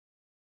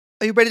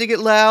Are you ready to get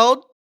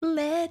loud?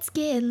 Let's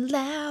get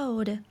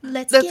loud.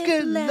 Let's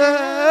get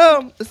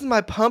loud. This is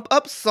my pump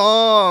up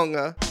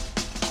song.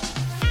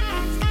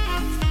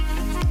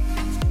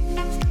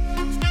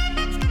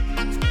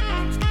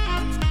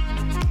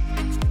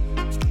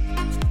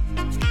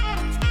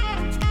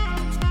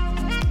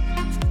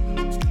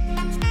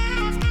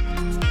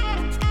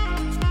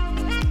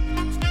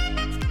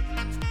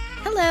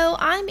 Hello,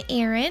 I'm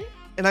Erin.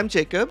 And I'm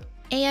Jacob.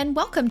 And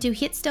welcome to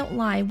Hits Don't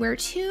Lie, where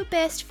two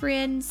best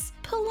friends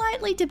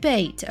politely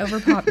debate over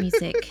pop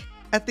music.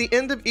 At the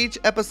end of each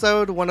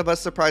episode, one of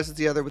us surprises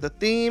the other with a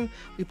theme.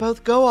 We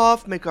both go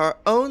off, make our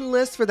own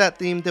list for that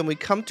theme, then we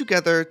come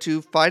together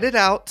to fight it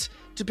out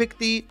to pick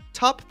the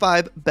top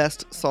 5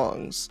 best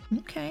songs.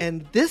 Okay.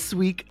 And this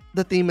week,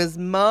 the theme is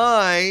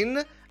mine,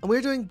 and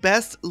we're doing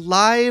best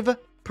live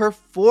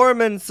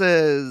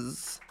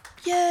performances.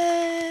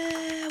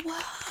 Yeah! Wow.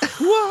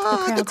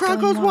 Wah, the crowd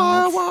goes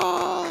wah,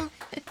 wah.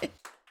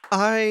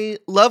 I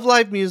love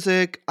live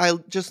music. I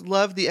just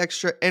love the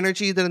extra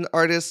energy that an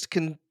artist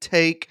can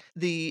take,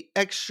 the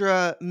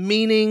extra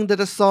meaning that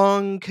a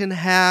song can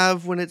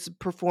have when it's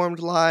performed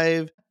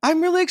live.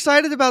 I'm really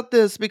excited about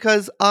this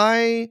because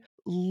I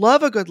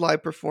love a good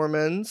live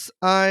performance.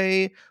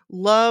 I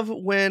love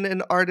when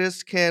an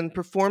artist can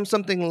perform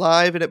something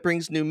live and it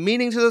brings new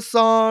meaning to the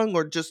song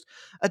or just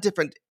a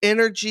different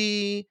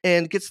energy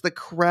and gets the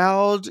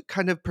crowd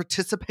kind of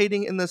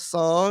participating in the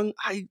song.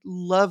 I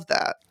love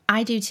that.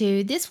 I do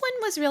too. This one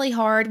was really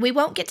hard. We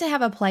won't get to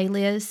have a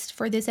playlist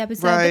for this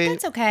episode, Right. but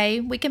that's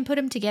okay. We can put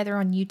them together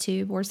on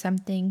YouTube or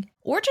something,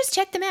 or just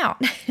check them out.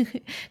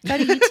 Go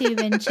to YouTube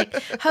and check.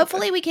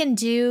 Hopefully we can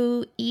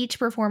do each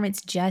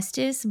performance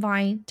justice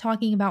by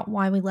talking about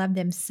why we love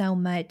them so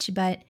much,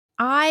 but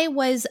I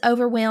was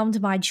overwhelmed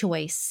by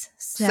choice.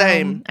 So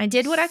Same. I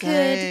did what I could.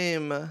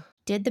 Same.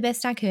 Did the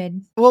best I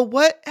could. Well,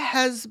 what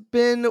has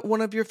been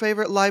one of your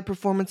favorite live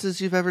performances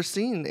you've ever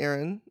seen,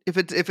 Erin? If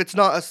it's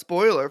not a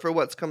spoiler for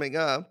what's coming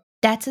up.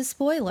 That's a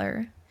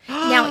spoiler.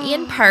 Now,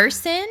 in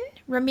person,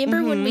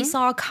 remember when we Mhm.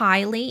 saw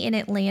Kylie in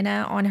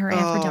Atlanta on her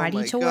Aphrodite oh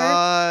my tour?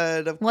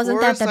 God, of Wasn't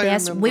that course the I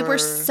best? We were remember.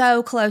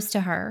 so close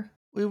to her.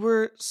 We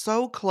were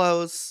so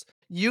close.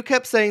 You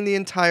kept saying the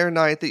entire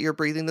night that you're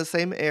breathing the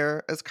same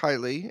air as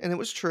Kylie, and it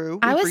was true.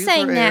 I We was breathed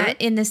saying her air.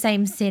 that in the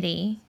same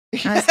city.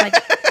 I was like,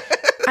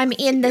 I'm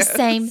in the Yes.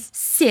 same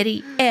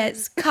city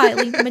as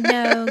Kylie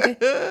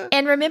Minogue.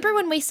 And remember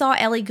when we saw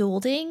Ellie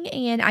Goulding,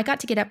 and I got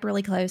to get up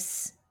really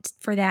close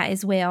for that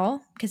as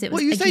well because it was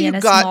Well, you say again you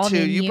a got small to.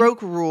 venue. You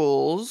broke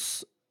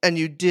rules, and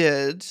you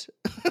did.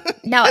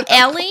 Now,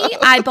 Ellie,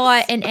 I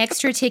bought an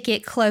extra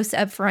ticket close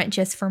up front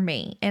just for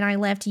me, and I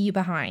left you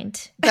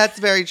behind. That's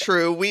very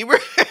true. We were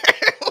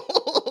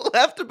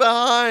left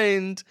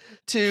behind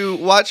to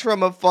watch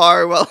from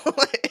afar while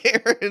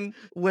Erin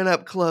went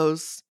up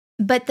close.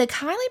 But the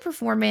Kylie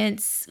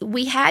performance,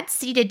 we had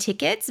seated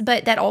tickets,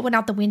 but that all went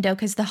out the window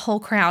because the whole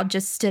crowd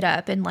just stood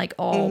up and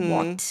all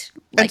walked.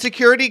 And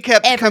security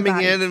kept coming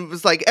everybody. in and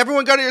was like,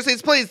 everyone go to your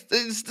seats, please.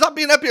 Stop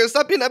being up here.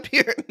 Stop being up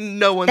here.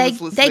 No one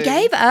was listening. They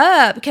gave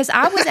up because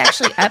I was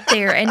actually up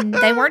there and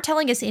they weren't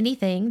telling us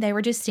anything. They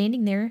were just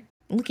standing there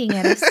looking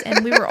at us.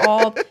 And we were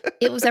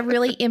it was a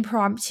really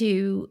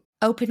impromptu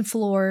open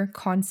floor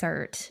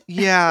concert.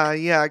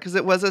 Yeah, because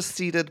it was a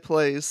seated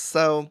place.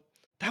 So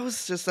that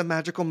was just a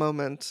magical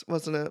moment,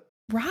 wasn't it?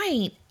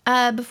 Right.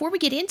 Before we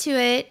get into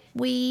it,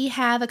 we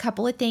have a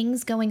couple of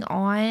things going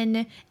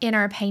on in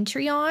our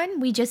Patreon.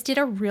 We just did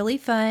a really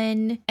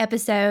fun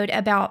episode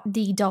about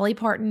the Dolly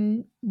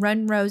Parton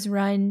Run Rose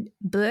Run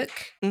book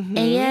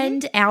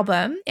and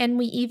album. And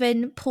we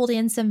even pulled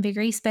in some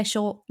very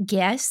special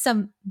guests,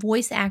 some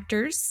voice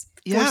actors.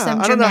 Yeah, some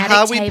I don't know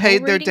how we table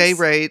paid their day readings.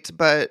 rate,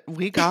 but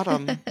we got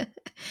them.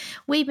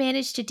 We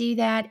managed to do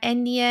that.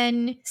 And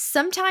then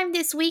sometime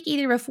this week,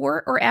 either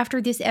before or after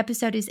this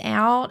episode is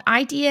out,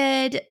 I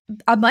did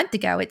a month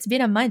ago. It's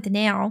been a month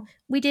now.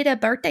 We did a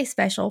birthday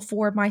special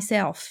for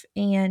myself.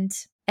 And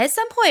at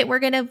some point, we're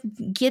going to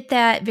get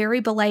that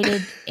very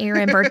belated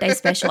Erin birthday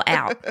special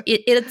out.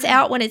 It's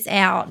out when it's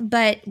out.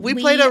 But We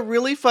played a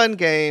really fun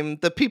game.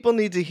 The people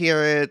need to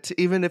hear it,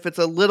 even if it's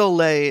a little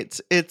late.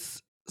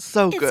 It's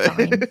so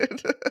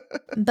good.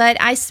 But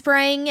I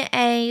sprang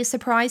a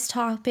surprise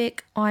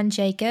topic on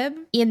Jacob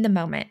in the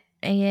moment.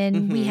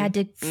 And we had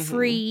to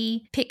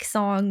free pick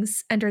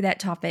songs under that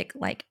topic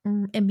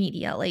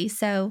immediately.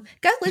 So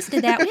go listen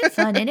to that. We had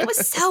fun. And it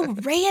was so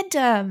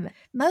random.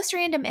 Most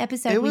random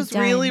episode It was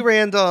really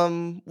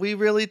random. We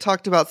really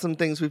talked about some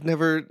things we've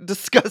never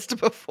discussed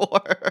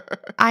before.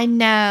 I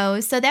know.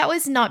 So that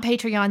was not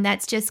Patreon.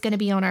 That's just going to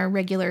be on our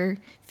regular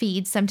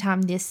feed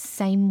sometime this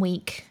same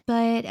week.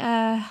 But,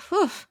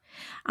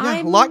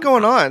 a lot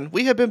going on.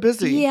 We have been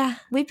busy. Yeah,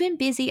 we've been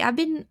busy. I've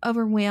been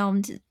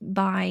overwhelmed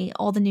by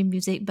all the new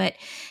music,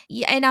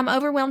 and I'm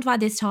overwhelmed by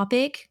this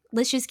topic.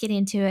 Let's just get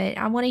into it.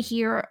 I want to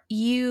hear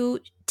you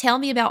tell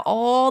me about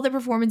all the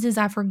performances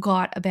I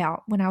forgot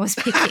about when I was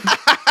picking.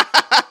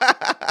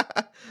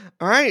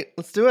 All right,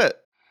 let's do it.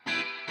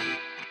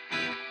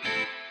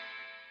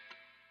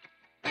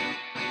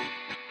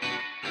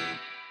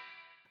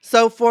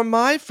 So for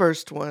my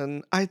first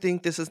one, I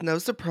think this is no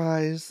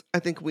surprise. I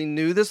think we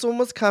knew this one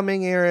was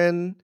coming,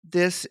 Erin.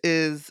 This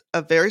is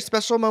a very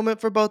special moment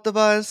for both of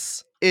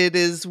us. It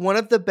is one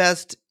of the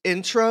best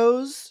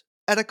intros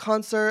at a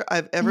concert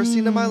I've ever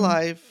seen in my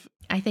life.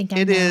 I think I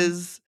It know.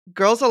 is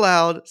Girls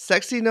Aloud,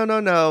 Sexy No No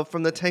No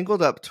from the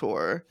Tangled Up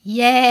tour.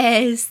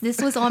 Yes, this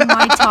was on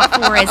my top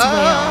 4 as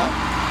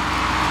well.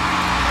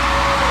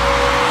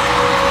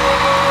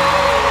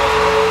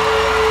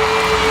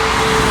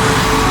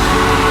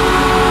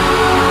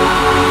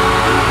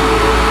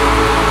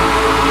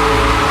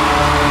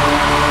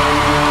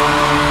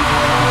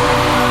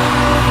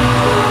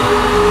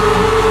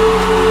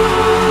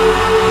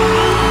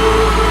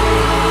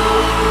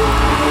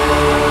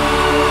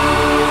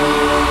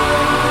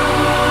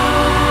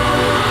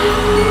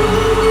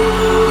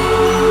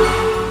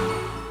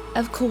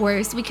 Of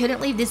course, we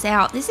couldn't leave this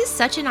out. This is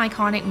such an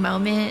iconic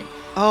moment.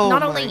 Oh,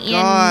 not my only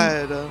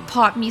God. in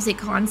pop music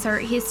concert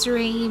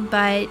history,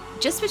 but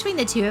just between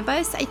the two of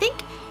us. I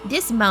think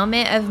this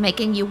moment of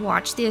making you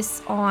watch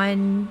this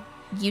on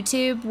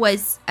YouTube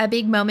was a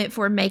big moment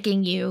for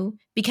making you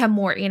become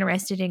more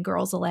interested in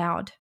Girls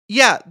Aloud.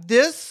 Yeah,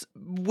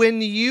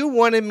 when you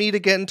wanted me to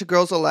get into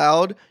Girls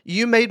Aloud,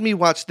 you made me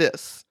watch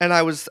this. And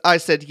I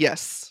said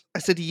yes. I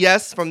said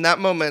yes from that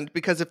moment,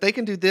 because if they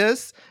can do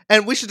this,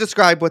 and we should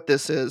describe what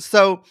this is.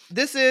 So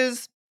this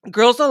is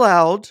Girls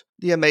Aloud,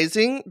 the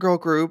amazing girl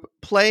group,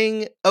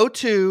 playing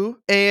O2,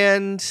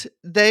 and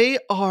they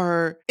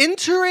are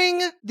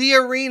entering the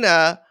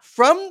arena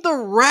from the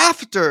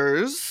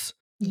rafters,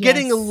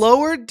 getting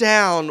lowered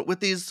down with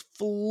these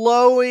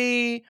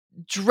flowy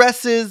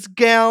dresses,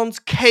 gowns,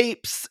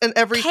 capes, and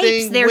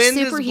everything. They're Wind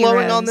superheroes. is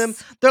blowing on them.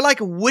 They're like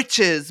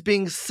witches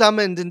being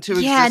summoned into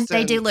existence. Yeah,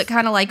 they do look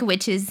kind of like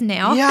witches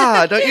now.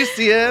 Yeah, don't you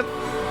see it?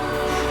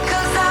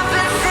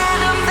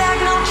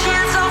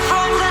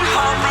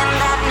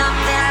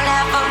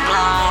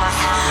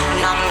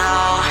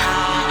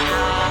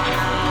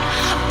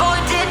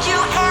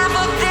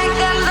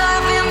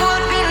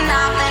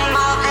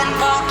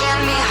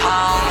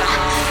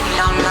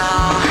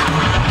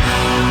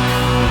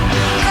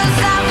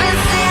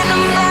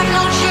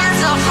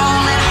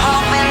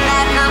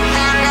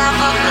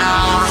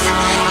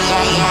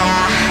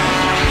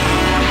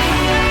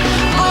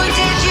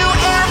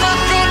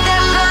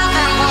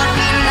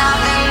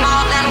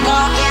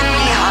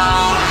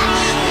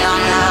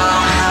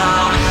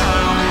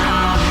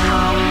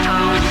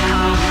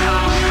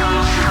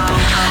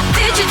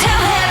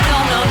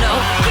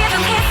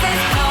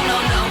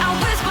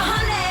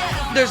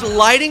 There's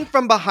lighting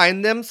from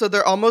behind them, so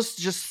they're almost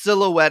just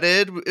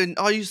silhouetted, and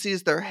all you see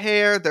is their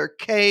hair, their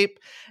cape,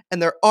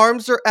 and their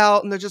arms are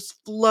out, and they're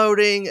just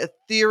floating,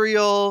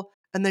 ethereal,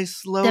 and they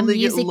slowly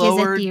get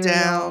lowered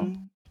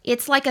down.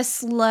 It's like a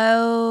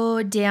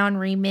slow down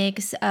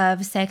remix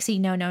of Sexy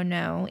No No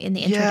No in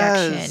the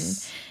introduction.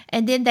 Yes.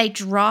 And then they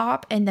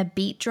drop and the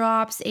beat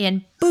drops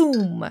and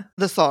boom.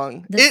 The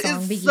song. It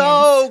is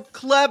so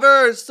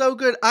clever, so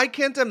good. I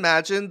can't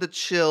imagine the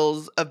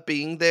chills of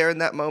being there in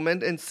that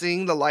moment and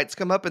seeing the lights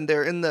come up and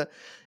they're in the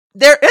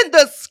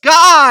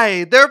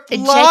sky. They're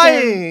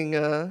flying.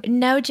 Jacob,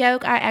 no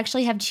joke. I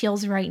actually have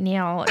chills right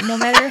now. No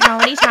matter how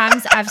many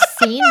times I've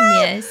seen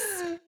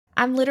this,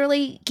 I'm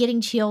literally getting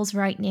chills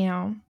right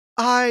now.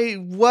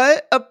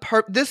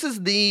 This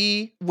is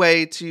the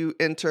way to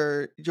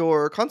enter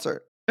your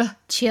concert.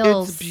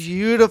 Chills. It's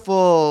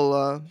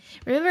beautiful.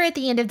 Remember at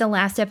the end of the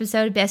last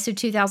episode, Best of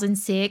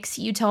 2006,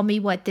 you told me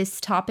what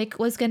this topic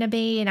was going to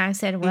be, and I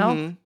said,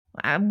 well,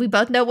 we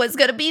both know what's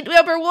going to be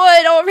number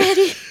 1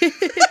 already.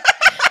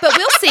 But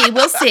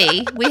we'll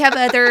see. We have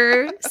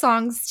other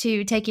songs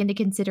to take into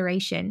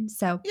consideration.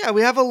 So yeah,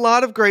 we have a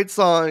lot of great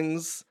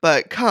songs,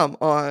 but come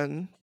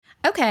on.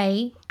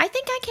 Okay, I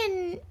think I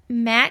can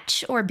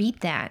match or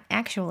beat that,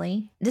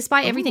 actually,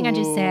 despite everything I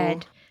just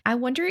said. I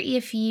wonder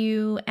if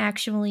you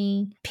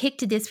actually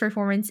picked this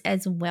performance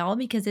as well,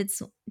 because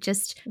it's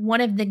just one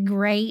of the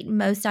great,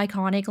 most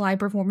iconic live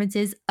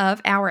performances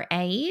of our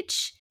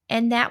age.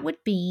 And that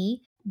would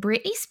be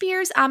Britney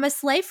Spears' I'm a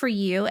Slave for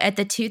You at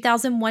the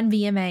 2001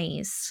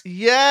 VMAs.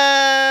 Yes!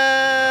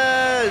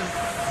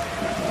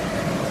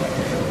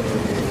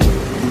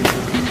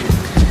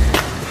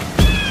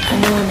 I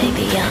know I may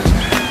be young,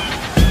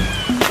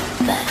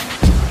 but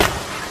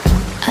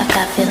I've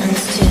got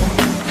feelings too.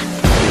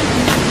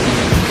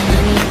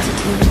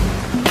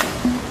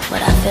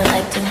 What I feel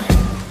like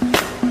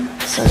doing.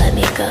 So let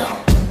me go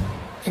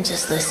and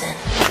just listen.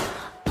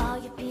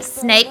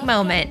 Snake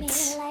moment.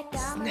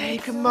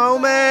 Snake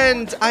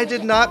moment. I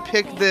did not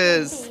pick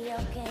this.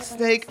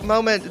 Snake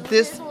moment.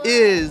 This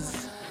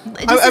is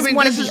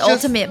one of the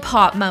ultimate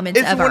pop moments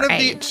of our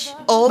age.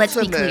 Let's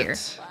be clear.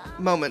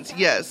 Moments,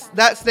 yes.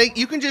 That snake,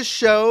 you can just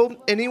show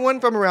anyone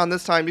from around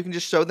this time, you can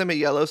just show them a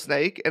yellow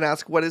snake and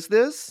ask, what is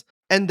this?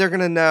 And they're going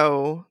to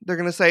know. They're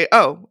going to say,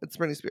 oh, it's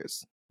Britney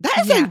Spears. That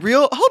is a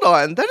real, hold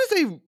on, that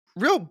is a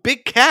real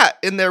big cat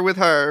in there with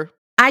her.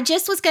 I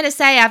just was going to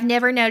say, I've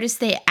never noticed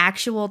the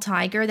actual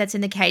tiger that's in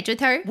the cage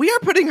with her. We are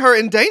putting her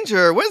in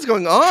danger. What is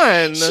going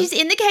on? She's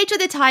in the cage with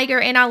the tiger,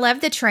 and I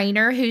love the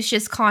trainer who's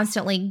just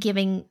constantly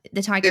giving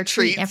the tiger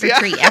treat after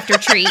treat after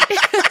treat.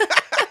 It's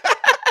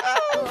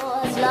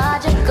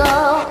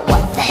logical.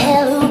 What the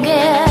hell, who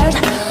cares?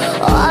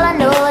 All I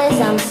know is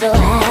I'm so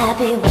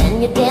happy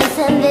when you're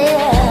dancing there.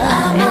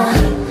 I'm a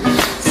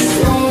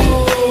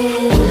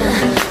slave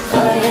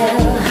for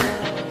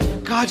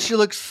you. God, she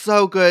looks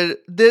so good.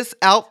 This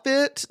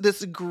outfit,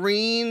 this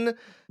green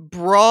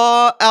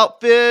bra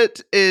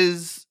outfit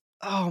is,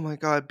 oh my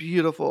God,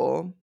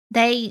 beautiful.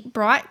 They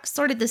brought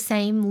sort of the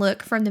same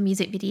look from the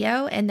music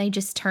video, and they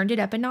just turned it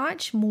up a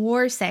notch,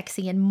 more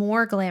sexy and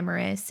more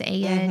glamorous.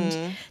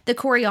 And the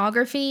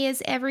choreography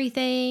is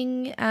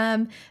everything.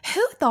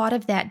 Who thought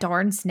of that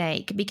darn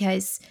snake?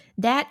 Because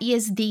that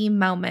is the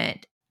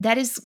moment. That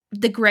is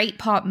the great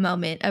pop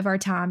moment of our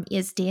time,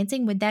 is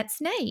dancing with that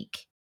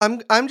snake.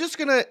 I'm just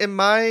gonna, in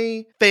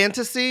my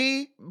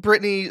fantasy,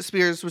 Britney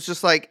Spears was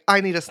just like,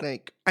 I need a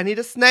snake. I need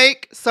a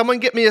snake. Someone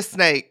get me a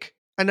snake.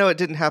 I know it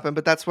didn't happen,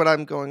 but that's what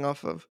I'm going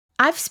off of.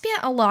 I've spent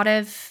a lot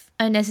of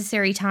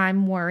unnecessary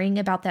time worrying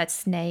about that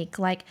snake.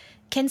 Like,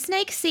 can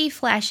snakes see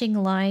flashing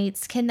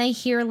lights? Can they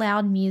hear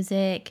loud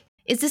music?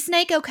 Is the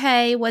snake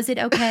okay? Was it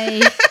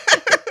okay?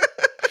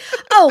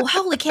 Oh,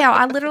 holy cow.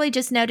 I literally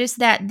just noticed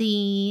that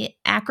the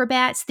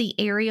acrobats, the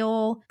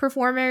aerial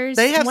performers,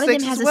 They have one of them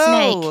snakes has as a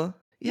well. snake.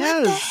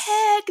 Yes. What the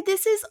heck?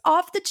 This is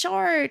off the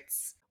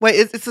charts. Wait,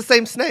 it's the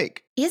same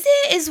snake. Is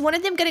it? Is one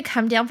of them going to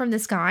come down from the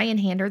sky and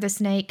hand her the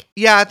snake?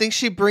 Yeah, I think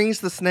she brings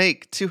the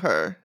snake to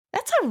her.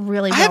 That's a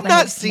really I have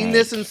well-behaved not seen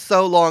this in snake.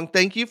 so long.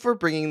 Thank you for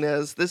bringing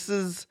this. This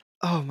is,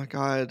 oh my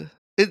God.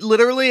 It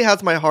literally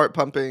has my heart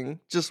pumping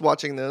just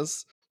watching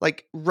this,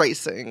 like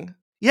racing.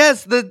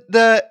 Yes,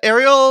 the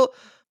aerial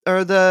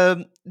or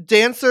the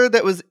dancer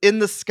that was in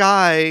the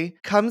sky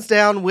comes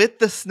down with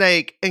the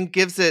snake and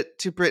gives it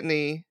to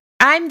Britney.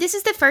 This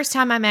is the first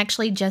time I'm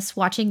actually just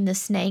watching the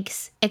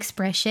snake's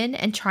expression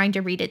and trying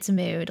to read its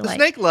mood. The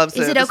snake loves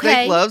it. Is it The okay?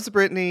 snake loves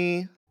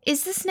Britney.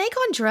 Is the snake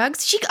on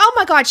drugs? Oh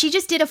my God, she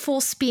just did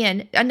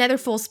another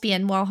full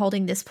spin while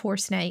holding this poor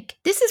snake.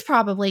 This is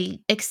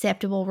probably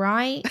acceptable,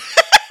 right?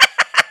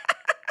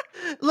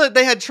 Look,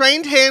 they had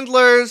trained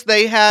handlers.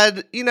 They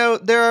had,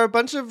 there are a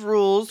bunch of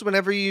rules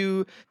whenever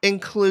you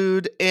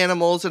include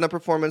animals in a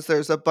performance.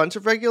 There's a bunch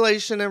of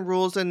regulation and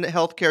rules and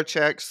healthcare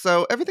checks.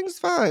 So everything's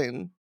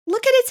fine.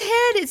 Look at its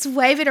head. It's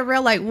waving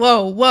around like,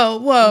 whoa,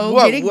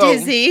 getting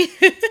dizzy.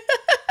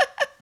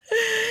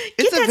 It's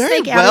Get a that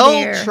very snake out of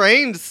there.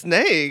 well-trained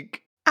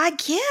snake. I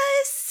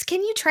guess.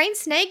 Can you train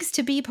snakes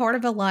to be part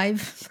of a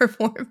live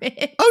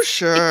performance? Oh,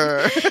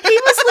 sure. He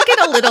was looking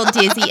a little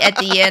dizzy at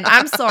the end.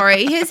 I'm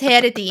sorry. His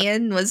head at the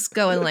end was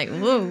going like,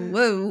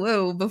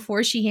 whoa,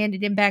 before she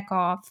handed him back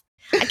off.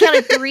 I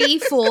counted 3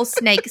 full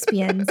snake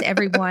spins,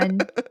 everyone.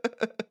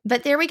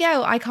 But there we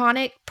go.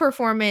 Iconic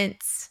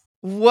performance.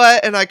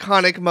 What an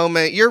iconic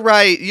moment. You're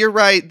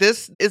right.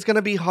 This is going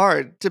to be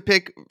hard to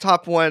pick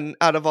top one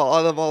out of all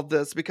of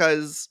this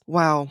because,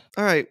 wow.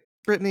 All right,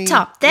 Britney.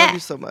 Top that. Love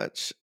you so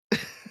much.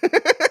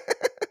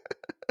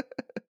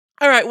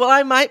 All right, well,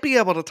 I might be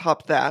able to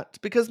top that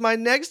because my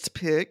next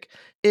pick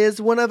is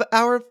one of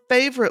our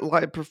favorite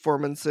live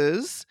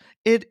performances.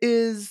 It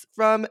is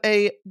from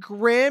a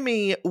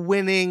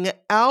Grammy-winning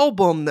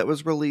album that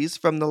was released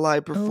from the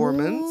live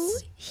performance. Ooh,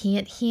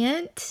 hint.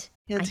 Hint,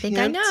 I think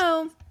I hint.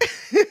 know.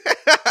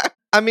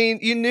 I mean,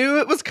 you knew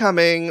it was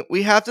coming.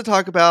 We have to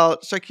talk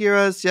about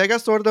Shakira's Ciega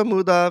Sorda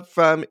Muda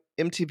from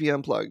MTV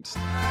Unplugged.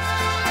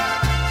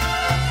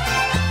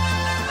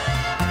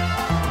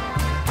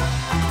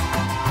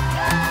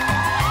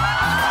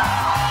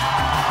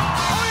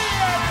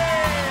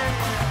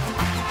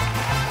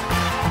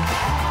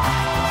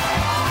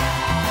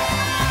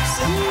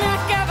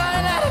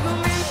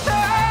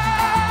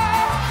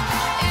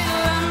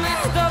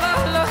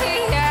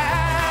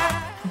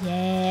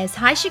 Yes.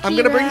 Hi, Shakira. I'm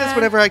going to bring this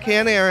whenever I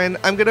can, Erin.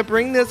 I'm going to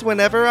bring this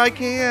whenever I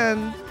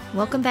can.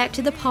 Welcome back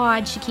to the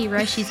pod,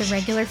 Shakira. She's a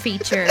regular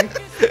feature.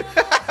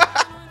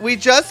 We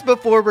just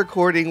before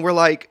recording, we're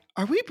like,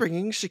 are we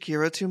bringing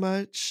Shakira too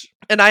much?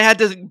 And I had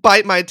to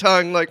bite my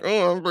tongue like,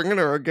 oh, I'm bringing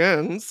her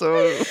again. So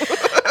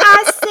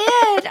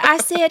I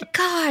said,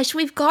 gosh,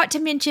 we've got to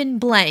mention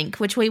blank,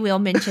 which we will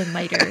mention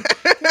later.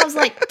 And I was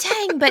like,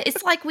 dang, but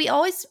it's like we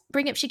always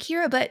bring up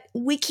Shakira, but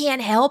we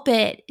can't help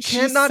it. She's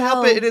cannot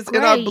help so it. It is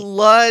in our great.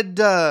 blood.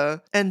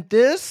 And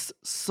this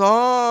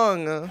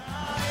song.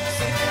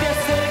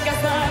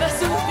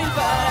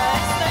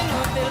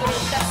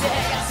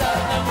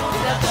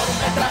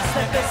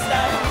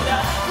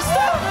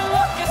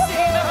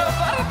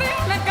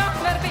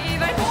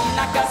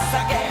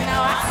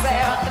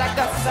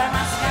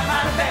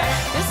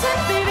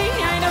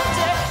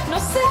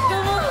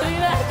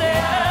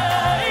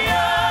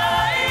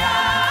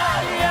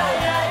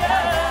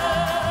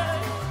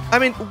 I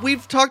mean,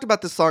 we've talked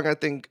about this song, I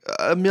think,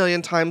 a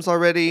million times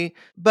already.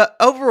 But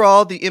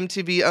overall, the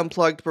MTV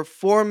Unplugged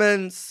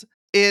performance,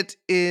 it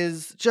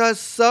is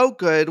just so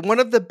good. One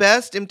of the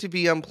best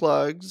MTV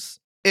Unplugs.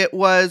 It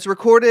was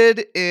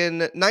recorded in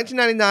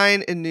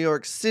 1999 in New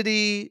York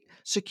City.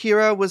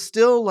 Shakira was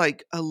still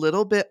like a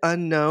little bit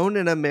unknown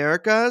in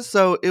America,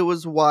 so it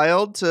was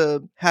wild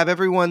to have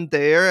everyone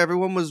there.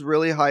 Everyone was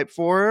really hyped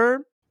for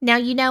her. Now,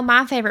 you know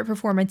my favorite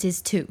performance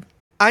is 2.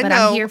 I But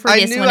know. I'm here for I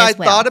this knew one I as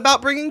well. thought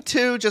about bringing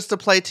 2 just to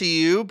play to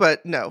you,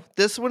 but no,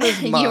 this one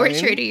is mine. You were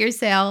true to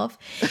yourself.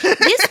 This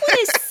one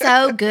is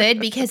so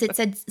good because it's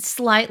a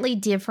slightly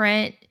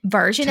different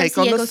version Take of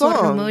on the Ciego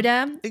song.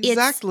 Sordomuda.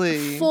 Exactly.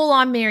 It's full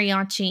on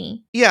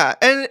mariachi. Yeah,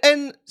 and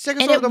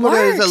Ciego And it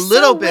Sordomuda is a works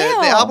little so bit. The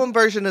well. album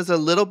version is a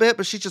little bit,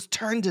 but she just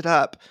turned it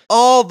up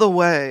all the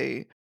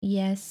way.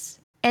 Yes.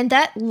 And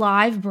that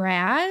live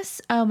brass,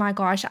 oh my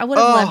gosh, I would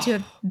have loved to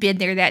have been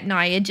there that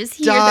night and just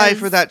hear Die those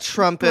for that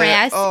trumpet.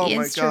 brass Oh my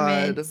god.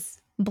 instruments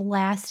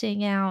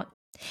blasting out.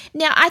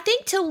 Now, I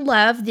think to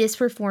love this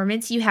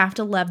performance, you have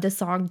to love the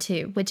song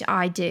too, which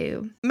I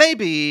do.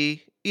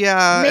 Maybe.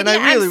 Yeah, Maybe and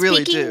I really, I'm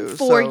really speaking do.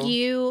 for so.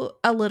 you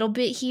a little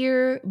bit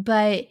here,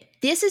 but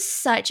this is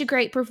such a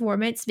great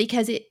performance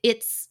because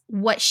it's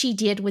what she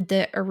did with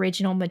the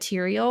original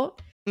material,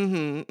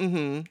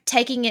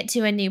 taking it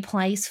to a new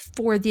place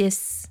for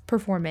this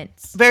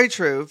performance. Very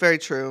true. Very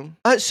true.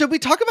 Should we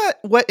talk about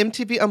what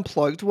MTV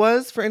Unplugged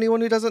was for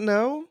anyone who doesn't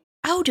know?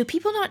 Oh, do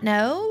people not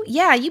know?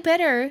 Yeah, you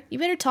better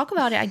talk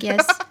about it, I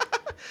guess.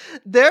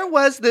 There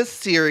was this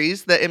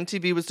series that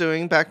MTV was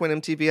doing back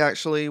when MTV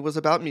actually was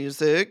about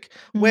music,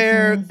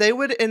 where they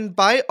would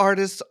invite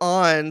artists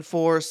on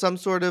for some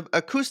sort of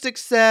acoustic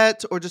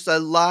set or just a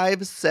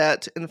live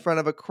set in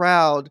front of a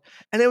crowd.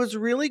 And it was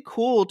really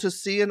cool to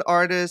see an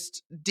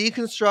artist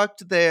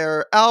deconstruct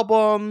their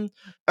album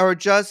or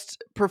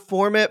just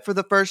perform it for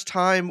the first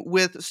time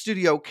with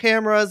studio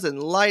cameras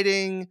and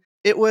lighting.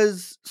 It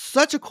was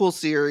such a cool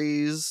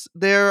series.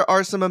 There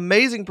are some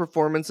amazing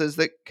performances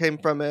that came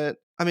from it.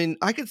 I mean,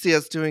 I could see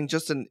us doing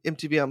just an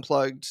MTV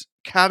Unplugged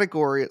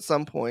category at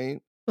some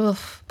point. Ugh,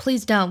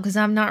 please don't, because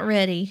I'm not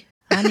ready.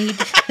 I need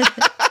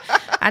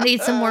I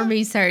need some more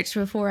research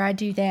before I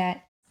do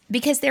that.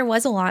 Because there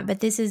was a lot,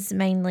 but this is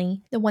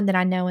mainly the one that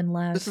I know and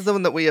love. This is the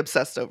one that we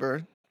obsessed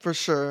over, for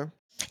sure.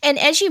 And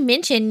as you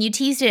mentioned, you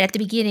teased it at the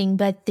beginning,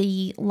 but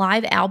the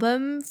live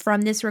album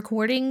from this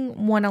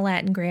recording won a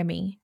Latin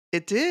Grammy.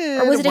 It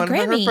did. Or was it a Won her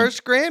Grammy?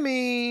 first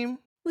Grammy.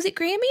 Was it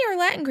Grammy or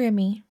Latin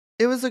Grammy?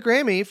 It was a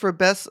Grammy for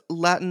Best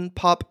Latin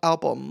Pop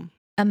Album.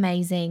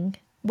 Amazing.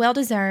 Well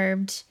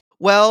deserved.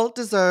 Well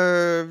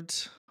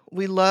deserved.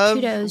 We love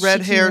Kudos,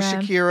 red hair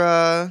Shakira.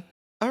 Shakira.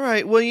 All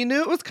right. Well, you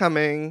knew it was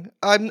coming.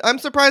 I'm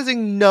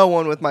surprising no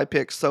one with my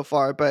picks so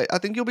far, but I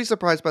think you'll be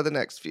surprised by the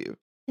next few.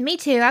 Me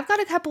too. I've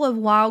got a couple of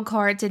wild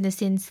cards in the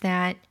sense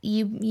that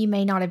you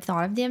may not have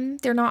thought of them.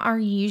 They're not our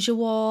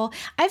usual.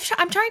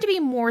 I'm trying to be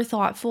more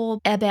thoughtful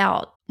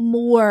about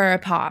more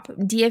pop,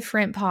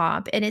 different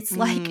pop, and it's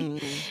like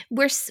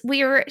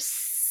we're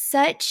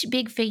such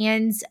big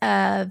fans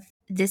of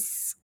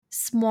this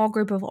small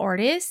group of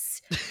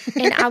artists,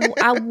 and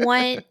I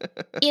want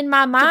in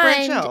my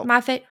mind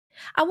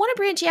I want to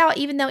branch out,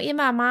 even though in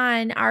my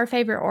mind our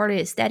favorite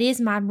artist, that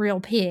is my real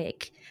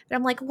pick. But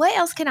I'm like, what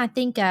else can I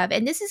think of?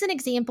 And this is an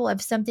example of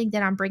something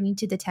that I'm bringing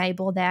to the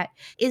table that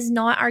is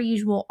not our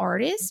usual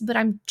artist, but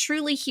I'm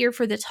truly here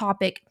for the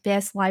topic,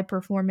 best live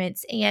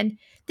performance. And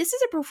this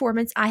is a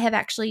performance I have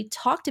actually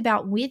talked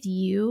about with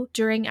you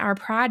during our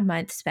Pride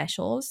Month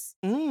specials.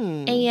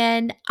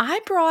 And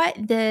I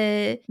brought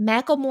the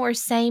Macklemore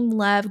Same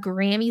Love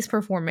Grammys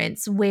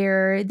performance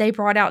where they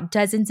brought out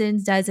dozens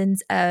and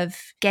dozens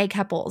of gay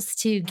couples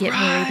to get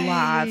married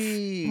live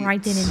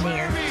right then and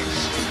there.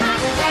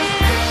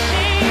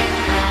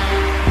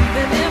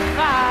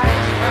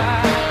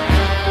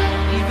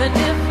 Even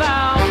if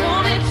I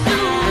wanted to,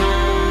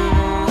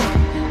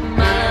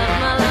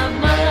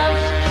 my love,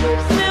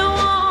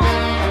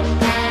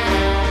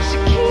 she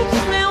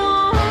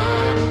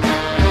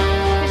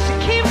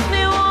keeps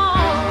me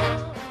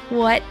warm.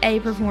 What a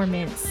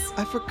performance.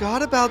 I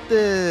forgot about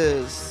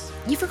this.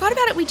 You forgot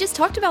about it. We just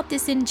talked about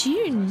this in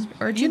June.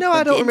 You know,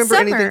 I don't remember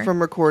summer. anything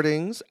from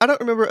recordings. I don't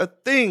remember a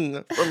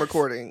thing from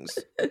recordings.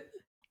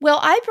 Well,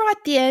 I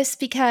brought this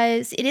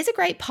because it is a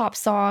great pop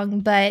song,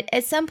 but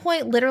at some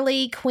point,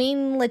 literally,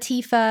 Queen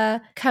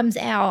Latifah comes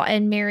out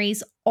and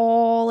marries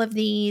all of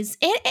these.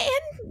 And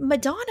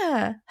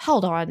Madonna.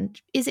 Hold on.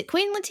 Is it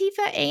Queen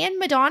Latifah and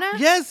Madonna?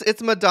 Yes,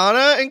 it's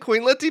Madonna and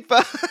Queen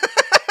Latifah.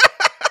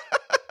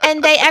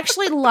 And they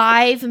actually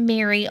live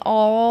marry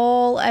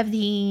all of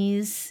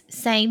these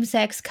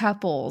same-sex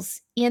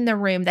couples in the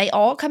room. They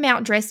all come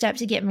out dressed up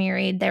to get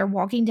married. They're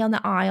walking down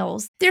the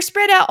aisles. They're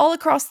spread out all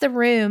across the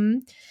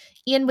room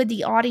in with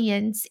the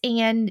audience,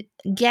 and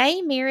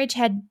gay marriage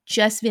had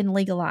just been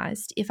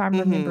legalized, if I'm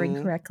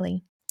remembering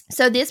correctly.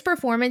 So this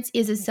performance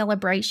is a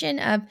celebration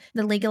of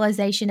the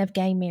legalization of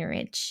gay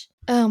marriage.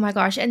 Oh my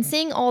gosh. And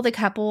seeing all the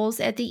couples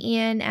at the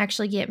end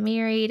actually get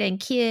married and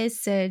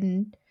kiss,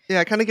 and yeah,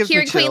 it kind of gives me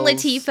hearing chills. Queen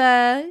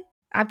Latifah,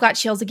 I've got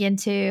chills again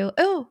too.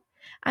 Oh,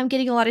 I'm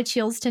getting a lot of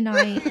chills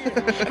tonight.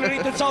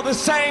 Underneath it's all the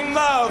same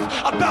love,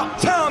 about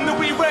time that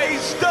we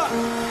raised up.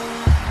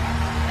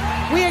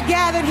 We are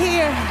gathered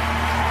here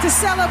to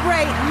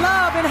celebrate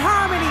love and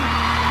harmony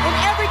in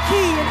every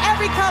key, in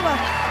every color.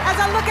 As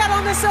I look out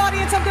on this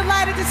audience, I'm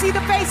delighted to see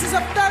the faces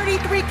of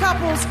 33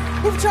 couples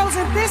who've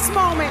chosen this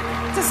moment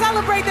to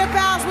celebrate their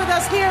vows with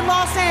us here in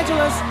Los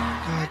Angeles.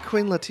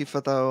 Queen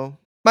Latifah, though.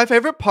 My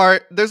favorite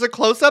part, there's a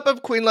close-up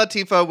of Queen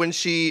Latifah when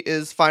she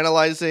is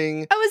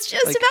finalizing. I was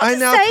just like, about to I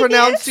now say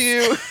pronounce this.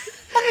 you.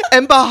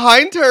 And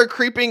behind her,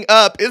 creeping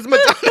up, is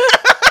Madonna.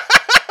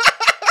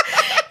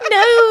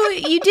 No,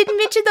 you didn't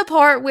mention the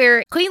part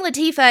where Queen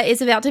Latifah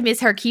is about to miss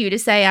her cue to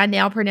say, I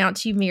now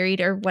pronounce you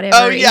married or whatever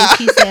Oh, yeah.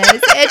 she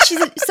says.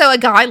 And so a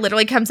guy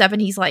literally comes up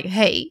and he's like,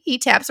 hey, he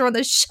taps her on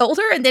the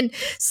shoulder and then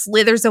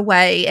slithers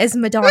away as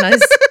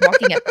Madonna's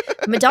walking up.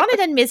 Madonna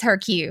doesn't miss her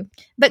cue.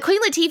 But Queen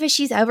Latifah,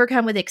 she's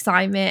overcome with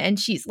excitement and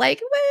she's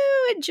like,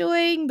 woo,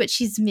 enjoying, but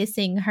she's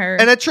missing her.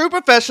 And a true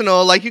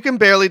professional, like, you can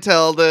barely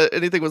tell that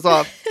anything was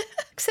off.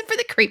 Except for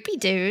the creepy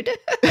dude.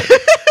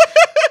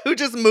 Who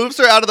just moves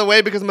her out of the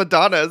way because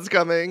Madonna is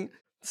coming.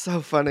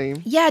 So funny.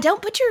 Yeah, don't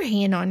put your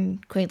hand on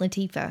Queen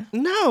Latifah.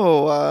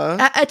 No.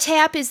 A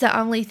tap is the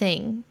only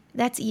thing.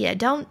 That's, yeah,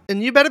 don't.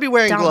 And you better be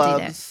wearing Don't do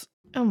gloves.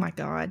 Oh my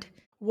God.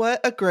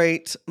 What a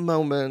great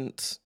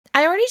moment.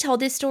 I already told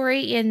this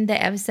story in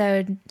the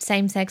episode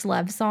Same Sex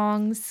Love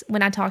Songs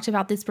when I talked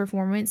about this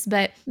performance,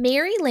 but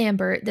Mary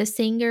Lambert, the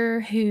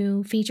singer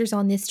who features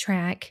on this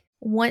track,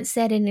 once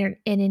said in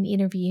an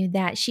interview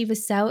that she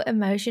was so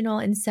emotional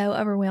and so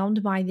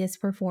overwhelmed by this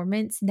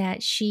performance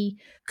that she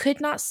could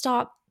not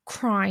stop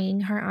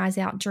crying her eyes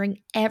out during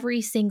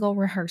every single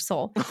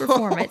rehearsal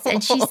performance.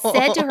 And she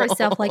said to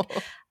herself, like,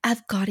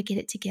 I've got to get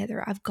it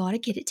together. I've got to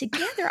get it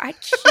together. I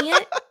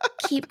can't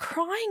keep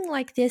crying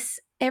like this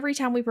every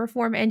time we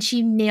perform. And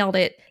she nailed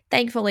it.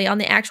 Thankfully, on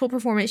the actual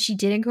performance, she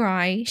didn't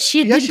cry.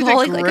 She had been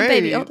bawling like a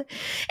baby.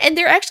 And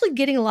they're actually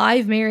getting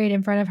live married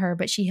in front of her,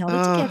 but she held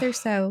it together.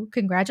 So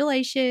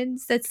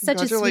congratulations. That's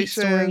such a sweet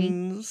story.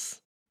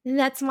 And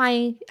that's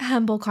my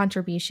humble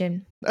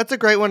contribution. That's a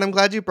great one. I'm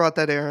glad you brought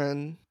that,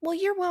 Erin. Well,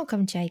 you're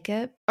welcome,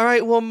 Jacob. All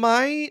right. Well,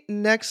 my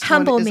next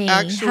Humble one is me.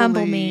 actually...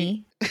 Humble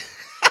me.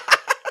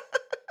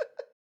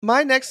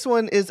 My next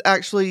one is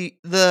actually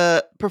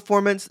the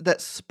performance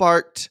that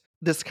sparked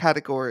this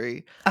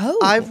category. Oh.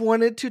 I've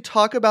wanted to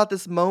talk about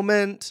this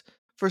moment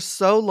for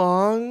so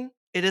long.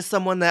 It is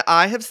someone that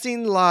I have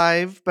seen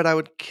live, but I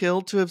would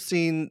kill to have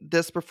seen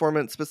this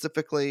performance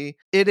specifically.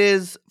 It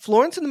is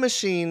Florence and the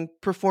Machine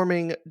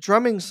performing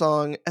Drumming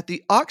Song at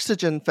the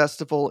Oxygen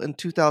Festival in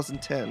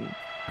 2010.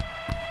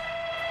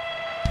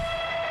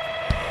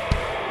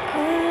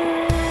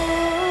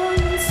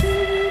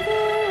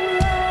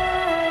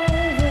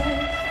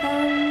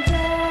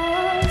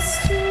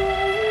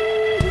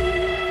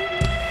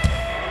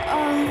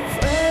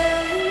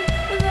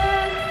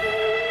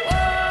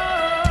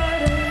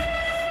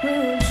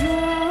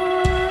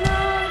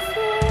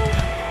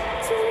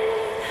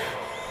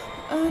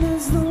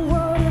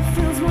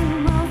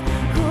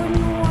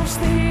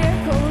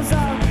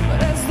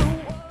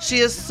 She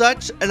is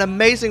such an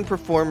amazing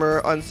performer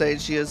on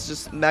stage. She is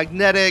just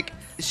magnetic.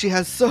 She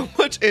has so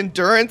much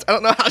endurance. I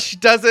don't know how she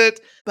does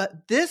it,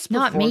 but this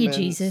performance... Not me,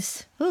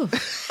 Jesus. Ooh.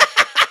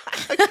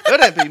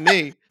 Couldn't be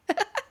me.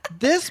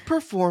 This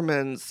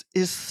performance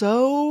is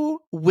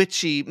so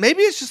witchy.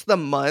 Maybe it's just the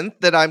month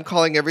that I'm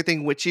calling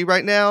everything witchy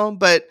right now,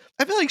 but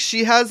I feel like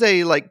she has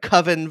a like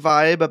coven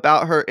vibe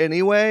about her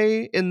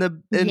anyway in the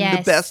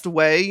best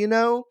way, you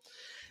know?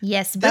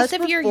 Yes, both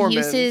of your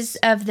uses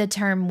of the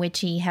term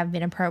witchy have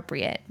been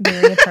appropriate.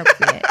 Very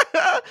appropriate.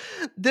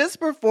 This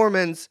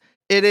performance,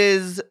 it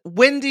is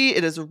windy,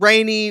 it is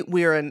rainy,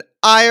 we're in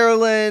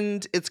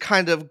Ireland, it's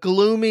kind of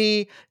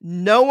gloomy,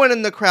 no one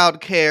in the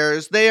crowd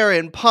cares. They are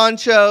in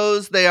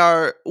ponchos, they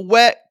are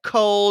wet,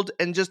 cold,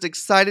 and just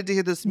excited to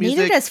hear this music.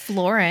 Neither does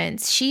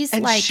Florence. She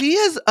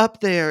is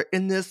up there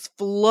in this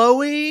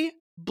flowy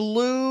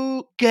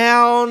blue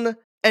gown,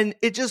 and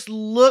it just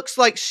looks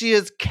like she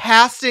is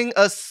casting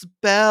a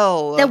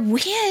spell. The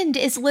wind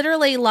is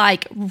literally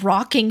like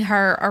rocking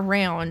her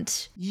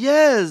around.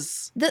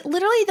 Yes.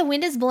 Literally the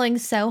wind is blowing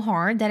so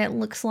hard that it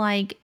looks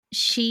like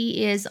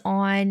she is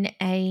on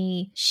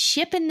a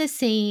ship in the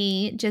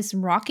sea, just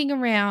rocking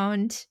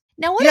around.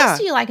 Now, what else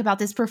do you like about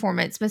this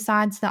performance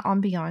besides the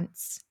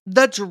ambiance?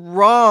 The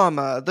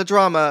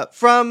drama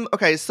from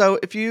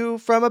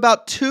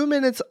about 2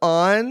 minutes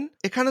on,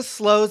 it kind of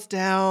slows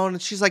down.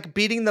 She's like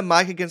beating the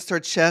mic against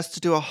her chest to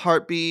do a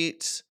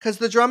heartbeat. Because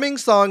the drumming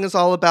song is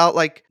all about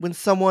like when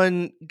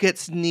someone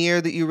gets near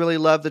that you really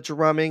love, the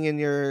drumming in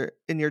your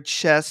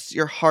chest,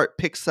 your heart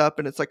picks up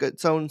and it's like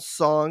its own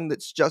song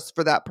that's just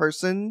for that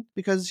person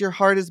because your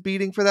heart is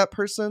beating for that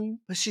person.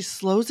 But she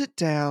slows it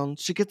down.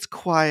 She gets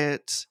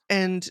quiet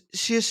and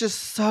she is just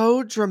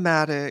so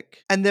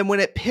dramatic. And then when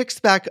it picks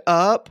back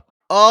up,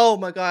 oh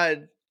my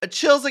God,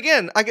 chills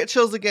again. I get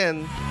chills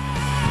again.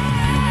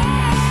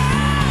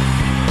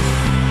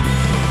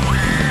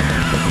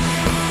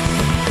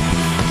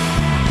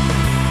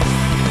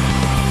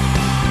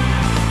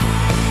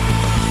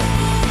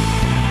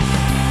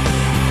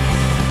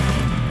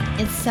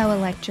 It's so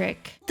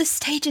electric. The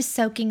stage is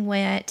soaking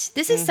wet.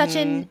 This is such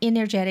an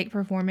energetic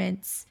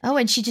performance. Oh,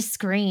 and she just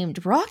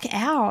screamed, "Rock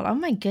out." Oh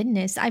my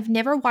goodness. I've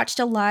never watched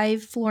a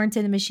live Florence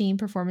and the Machine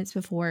performance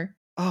before.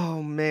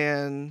 Oh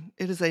man,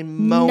 it is a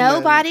moment.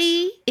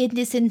 Nobody in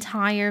this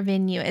entire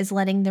venue is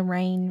letting the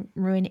rain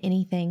ruin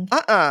anything.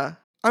 I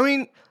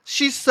mean,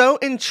 she's so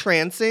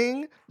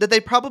entrancing that they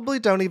probably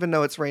don't even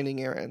know it's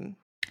raining, Erin.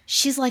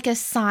 She's like a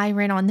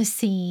siren on the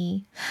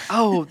sea.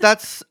 Oh,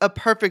 that's a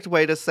perfect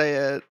way to say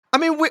it. I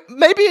mean,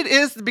 maybe it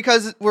is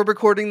because we're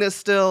recording this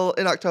still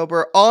in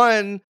October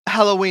on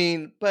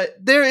Halloween, but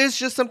there is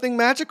just something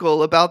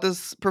magical about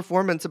this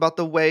performance, about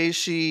the way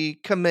she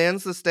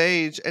commands the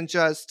stage and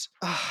just,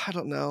 I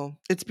don't know.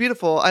 It's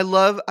beautiful. I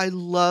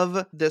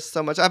love this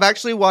so much. I've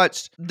actually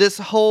watched, this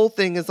whole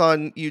thing is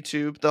on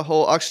YouTube, the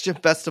whole Oxygen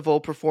Festival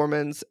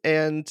performance,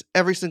 and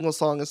every single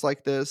song is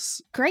like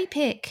this. Great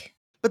pick.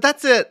 But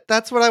that's it.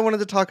 That's what I wanted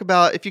to talk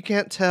about. If you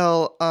can't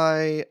tell,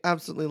 I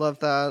absolutely love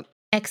that.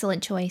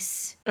 Excellent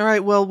choice. All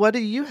right, well, what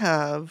do you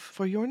have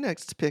for your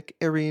next pick,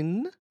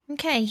 Erin?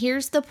 Okay,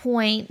 here's the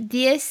point.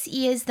 This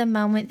is the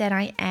moment that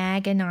I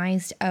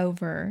agonized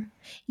over.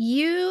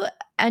 You,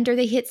 under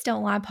the Hits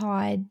Don't Lie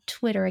Pod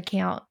Twitter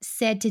account,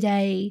 said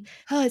today,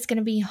 oh, it's going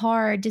to be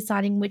hard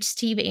deciding which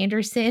Steve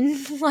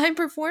Anderson live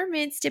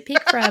performance to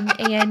pick from.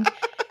 And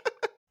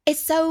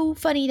it's so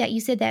funny that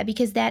you said that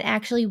because that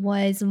actually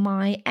was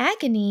my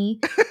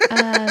agony.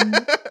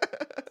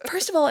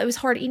 First of all, it was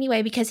hard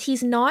anyway because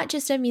he's not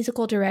just a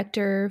musical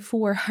director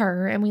for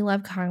her, and we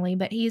love Kylie,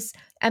 but he's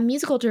a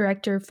musical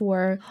director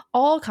for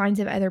all kinds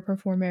of other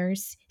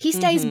performers. He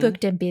stays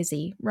booked and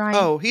busy, right?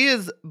 Oh, he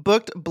is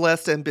booked,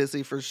 blessed, and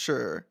busy for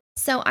sure.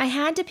 So I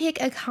had to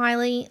pick a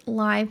Kylie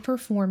live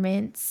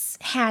performance.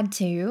 Had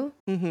to.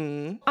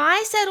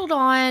 I settled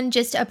on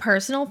just a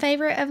personal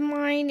favorite of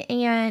mine,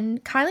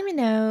 and Kylie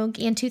Minogue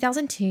in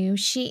 2002,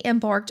 she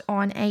embarked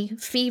on a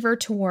Fever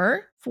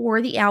tour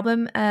for the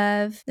album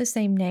of the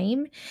same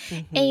name.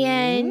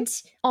 And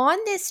on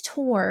this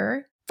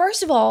tour,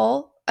 first of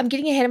all, I'm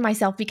getting ahead of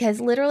myself because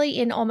literally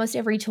in almost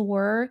every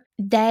tour,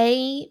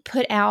 they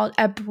put out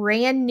a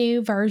brand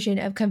new version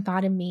of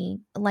Confide in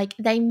Me. Like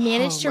they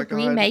managed to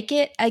remake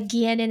it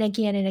again and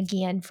again and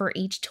again for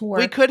each tour.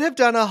 We could have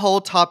done a whole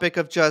topic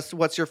of just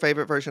what's your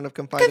favorite version of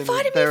Confide in Me.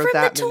 Confide in Me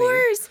from the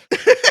tours.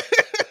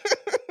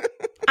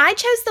 I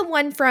chose the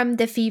one from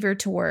the Fever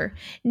tour.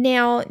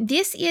 Now,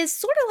 this is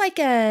sort of like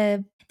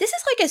a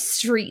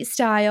street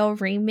style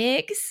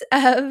remix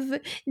of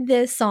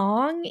the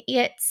song.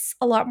 It's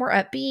a lot more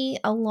upbeat,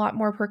 a lot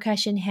more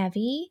percussion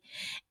heavy.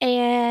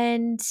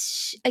 And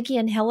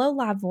again, hello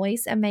live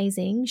voice,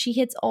 amazing. She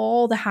hits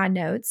all the high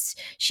notes.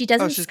 She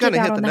doesn't skip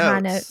out on the high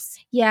notes.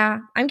 Yeah,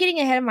 I'm getting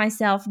ahead of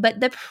myself,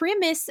 but the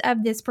premise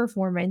of this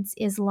performance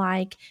is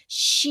like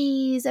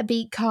she's a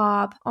beat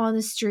cop on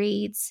the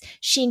streets.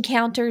 She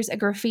encounters a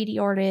graffiti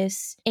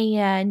artist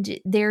and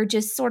they're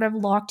just sort of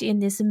locked in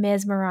this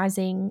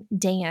mesmerizing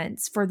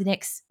dance for the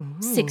next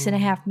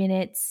 6.5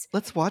 minutes.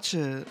 Let's watch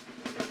it.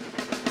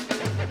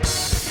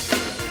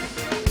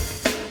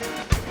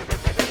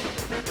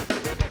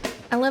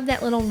 I love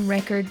that little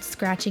record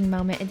scratching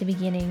moment at the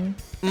beginning.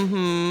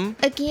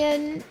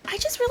 Again, I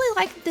just really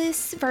like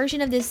this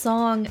version of this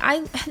song.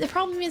 The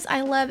problem is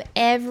I love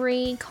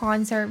every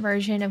concert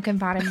version of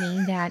Confide in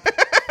Me that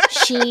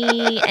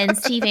she and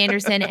Steve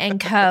Anderson and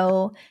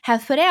co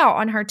have put out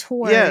on her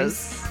tours.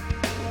 Yes.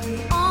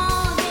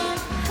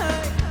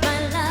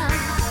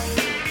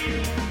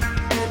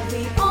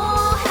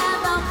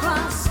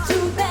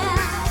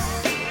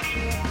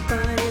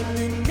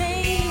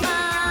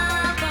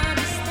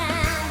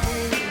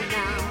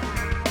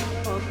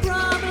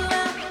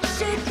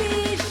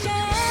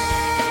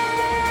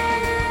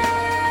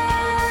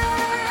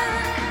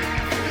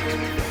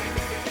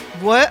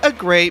 What a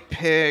great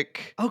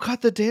pick. Oh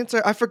God, the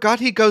dancer. I forgot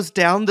he goes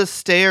down the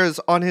stairs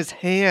on his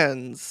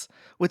hands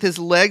with his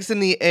legs in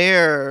the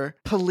air.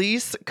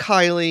 Police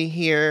Kylie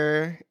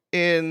here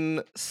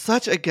in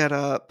such a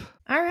getup.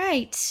 All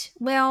right.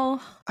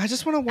 Well, I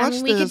just want to watch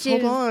this.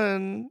 Hold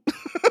on.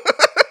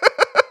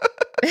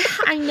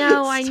 I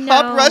know.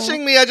 Stop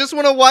rushing me. I just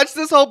want to watch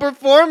this whole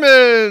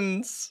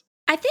performance.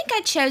 I think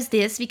I chose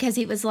this because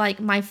it was like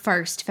my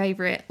first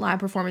favorite live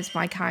performance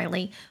by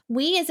Kylie.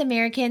 We as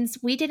Americans,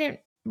 we didn't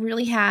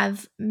really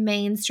have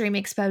mainstream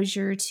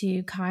exposure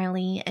to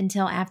Kylie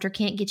until after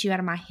Can't Get You Out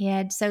of My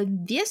Head. So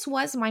this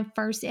was my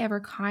first ever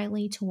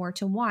Kylie tour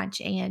to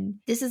watch. And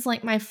this is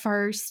like my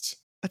first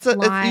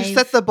live you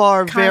set the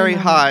bar very Kylie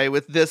high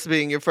with this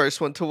being your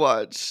first one to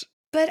watch.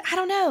 But I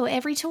don't know.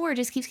 Every tour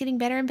just keeps getting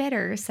better and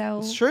better. So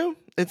it's true.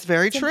 It's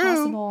very true.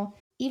 Impossible.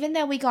 Even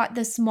though we got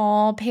the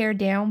small pared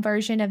down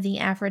version of the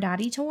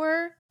Aphrodite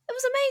tour, it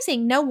was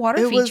amazing. No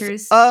water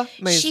features. Was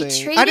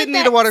amazing. I didn't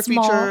need a water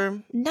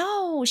feature.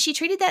 No, she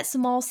treated that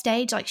small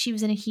stage like she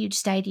was in a huge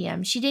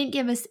stadium. She didn't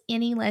give us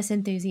any less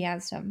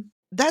enthusiasm.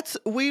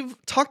 We've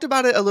talked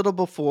about it a little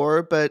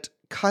before, but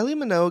Kylie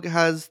Minogue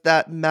has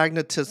that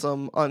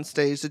magnetism on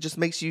stage that just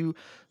makes you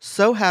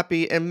so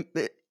happy. And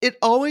it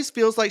always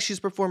feels like she's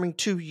performing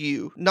to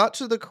you, not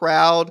to the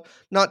crowd,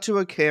 not to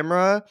a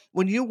camera.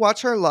 When you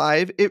watch her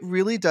live, it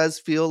really does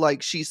feel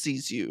like she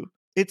sees you.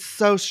 It's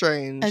so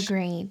strange.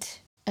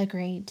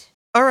 Agreed.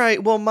 All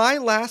right, well, my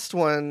last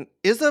one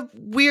is a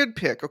weird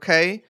pick,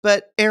 okay?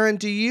 But Aaron,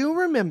 do you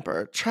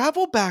remember?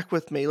 Travel back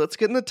with me. Let's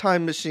get in the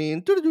time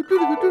machine.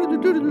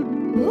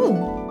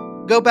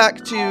 Ooh. Go back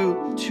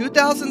to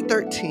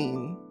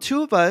 2013.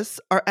 Two of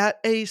us are at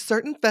a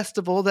certain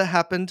festival that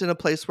happened in a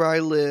place where I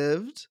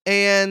lived,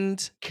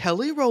 and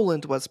Kelly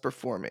Rowland was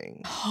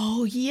performing.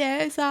 Oh,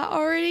 yes, I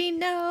already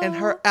know. And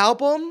her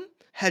album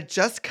had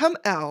just come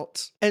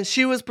out, and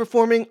she was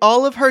performing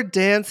all of her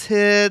dance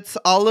hits,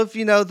 all of,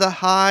 the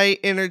high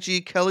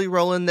energy Kelly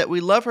Rowland that we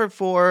love her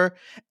for.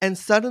 And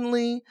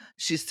suddenly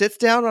she sits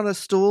down on a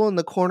stool in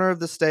the corner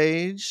of the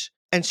stage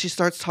and she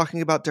starts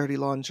talking about Dirty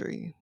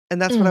Laundry. And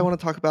that's what I want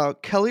to talk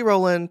about. Kelly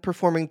Rowland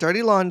performing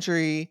Dirty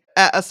Laundry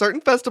at a certain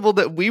festival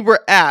that we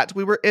were at.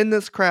 We were in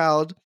this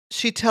crowd.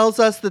 She tells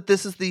us that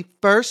this is the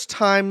first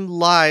time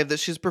live that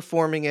she's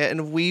performing it,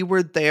 and we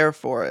were there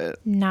for it.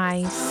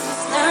 Nice.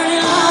 Dirty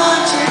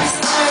laundry,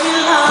 dirty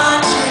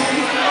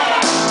laundry.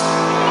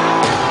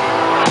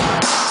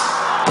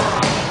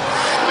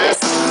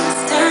 This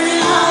is dirty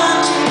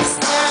laundry,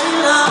 dirty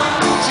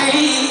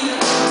laundry.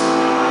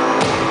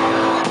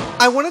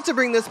 I wanted to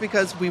bring this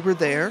because we were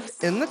there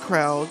in the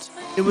crowd.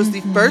 It was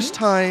the first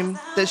time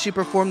that she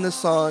performed this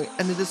song,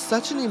 and it is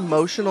such an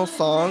emotional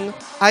song.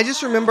 I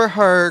just remember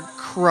her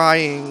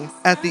crying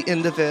at the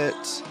end of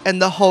it,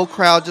 and the whole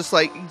crowd just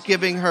like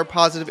giving her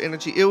positive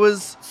energy. It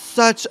was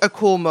such a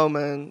cool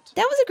moment.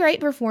 That was a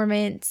great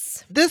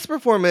performance. This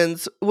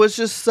performance was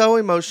just so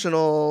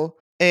emotional.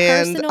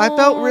 And Personal. I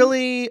felt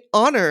really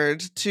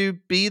honored to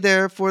be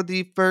there for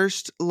the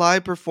first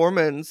live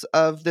performance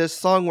of this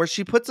song where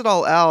she puts it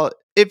all out.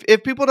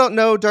 If people don't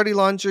know, Dirty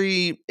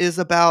Laundry is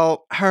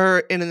about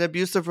her in an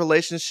abusive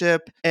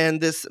relationship and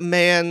this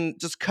man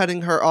just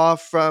cutting her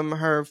off from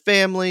her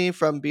family,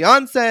 from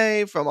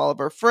Beyonce, from all of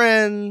her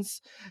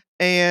friends,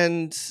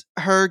 and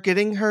her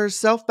getting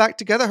herself back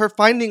together, her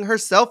finding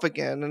herself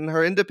again and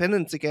her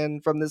independence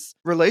again from this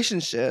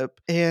relationship.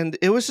 And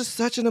it was just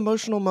such an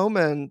emotional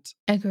moment.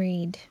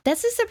 Agreed.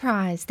 That's a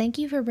surprise. Thank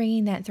you for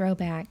bringing that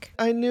throwback.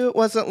 I knew it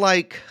wasn't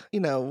like,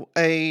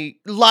 a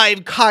live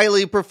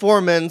Kylie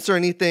performance or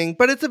anything,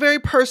 but it's a very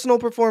personal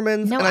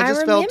performance. No, and I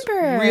just remember.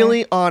 felt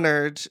really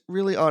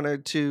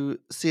honored to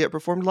see it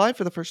performed live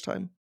for the first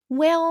time.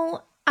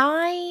 Well,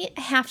 I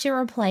have to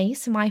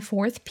replace my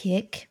fourth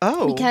pick.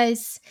 Oh.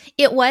 Because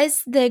it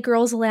was the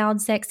Girls Aloud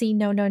Sexy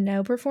No No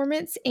No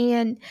performance,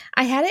 and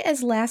I had it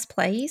as last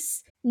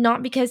place.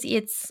 Not because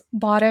it's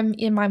bottom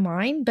in my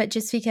mind, but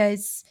just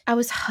because I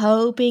was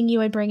hoping you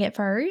would bring it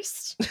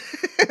first.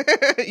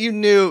 You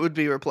knew it would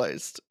be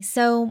replaced.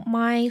 So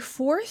my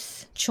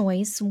fourth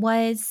choice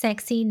was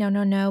Sexy No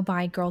No No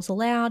by Girls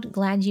Aloud.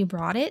 Glad you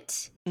brought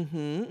it.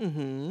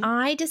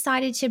 I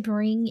decided to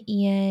bring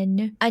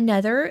in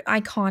another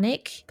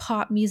iconic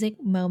pop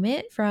music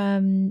moment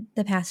from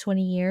the past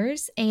 20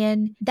 years,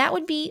 and that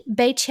would be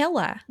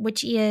Beychella,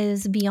 which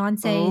is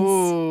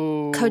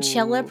Beyonce's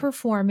Coachella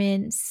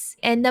performance.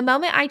 And the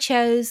moment I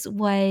chose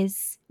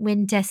was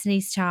when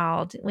Destiny's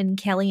Child, when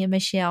Kelly and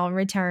Michelle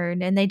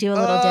return and they do a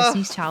little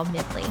Destiny's Child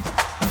medley.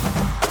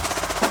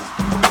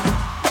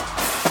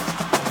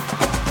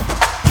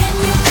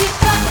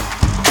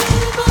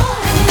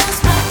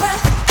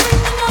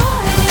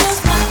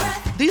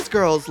 These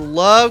girls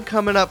love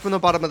coming up from the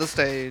bottom of the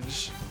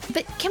stage.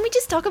 But can we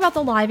just talk about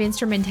the live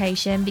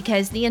instrumentation?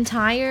 Because the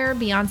entire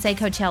Beyonce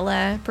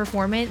Coachella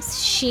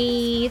performance,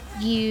 she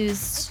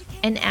used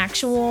an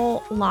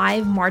actual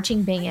live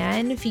marching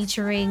band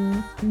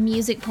featuring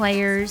music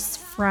players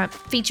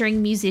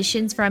featuring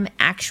musicians from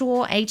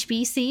actual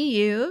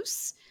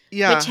HBCUs.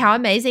 Yeah. Which, how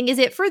amazing is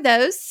it for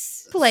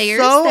those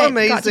players so that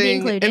amazing, got to be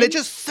included? and it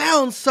just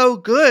sounds so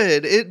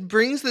good. It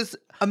brings this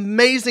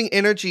amazing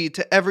energy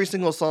to every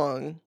single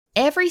song.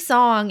 Every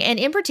song, and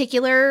in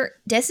particular,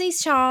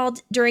 Destiny's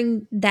Child,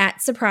 during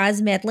that surprise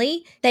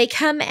medley, they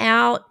come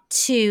out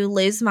to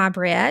Lose My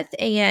Breath,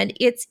 and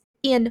it's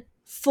in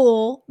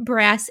full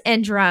brass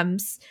and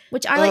drums,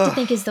 which I like to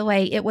think is the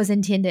way it was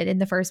intended in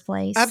the first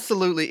place.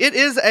 Absolutely. It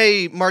is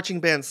a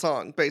marching band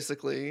song,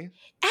 basically.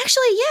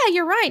 Actually, yeah,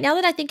 you're right. Now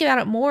that I think about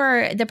it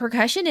more, the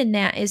percussion in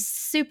that is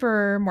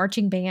super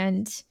marching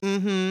band.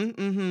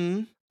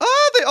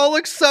 Oh, they all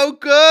look so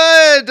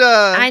good.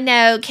 I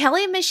know.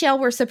 Kelly and Michelle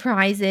were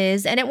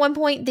surprises. And at one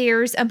point,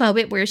 there's a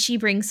moment where she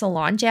brings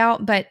Solange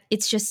out, but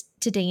it's just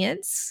to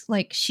dance.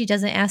 Like, she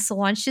doesn't ask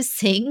Solange to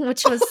sing,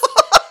 which was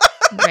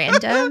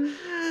random.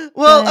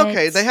 Well,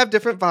 okay. They have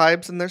different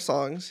vibes in their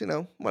songs,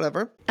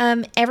 whatever.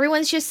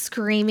 Everyone's just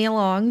screaming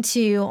along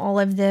to all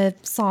of the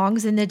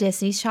songs in the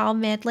Destiny's Child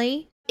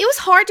medley. It was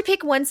hard to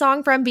pick one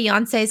song from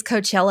Beyonce's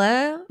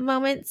Coachella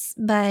moments,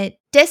 but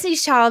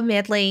Destiny's Child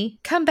medley,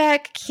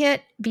 comeback,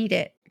 can't beat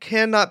it.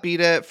 Cannot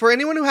beat it. For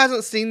anyone who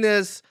hasn't seen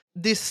this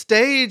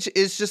stage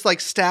is just like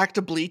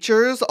stacked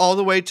bleachers all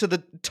the way to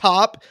the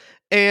top.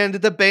 And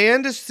the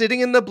band is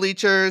sitting in the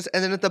bleachers,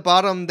 and then at the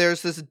bottom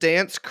there's this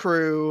dance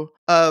crew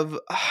of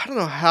I don't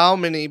know how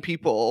many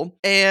people.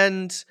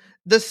 And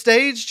the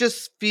stage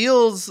just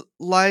feels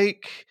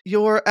like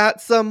you're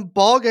at some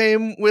ball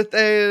game with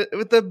a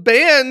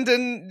band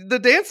and the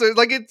dancers.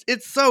 Like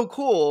it's so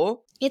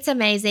cool. It's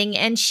amazing.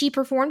 And she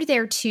performed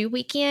there 2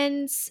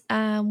 weekends.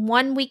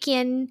 One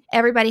weekend,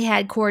 everybody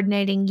had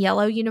coordinating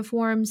yellow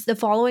uniforms. The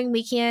following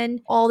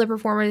weekend, all the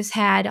performers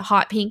had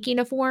hot pink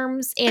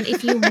uniforms. And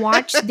if you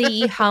watch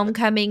the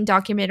Homecoming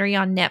documentary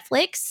on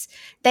Netflix,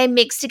 they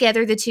mix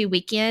together the 2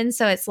 weekends.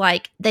 So it's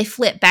like they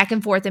flip back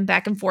and forth and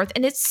back and forth.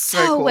 And it's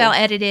Very so cool. well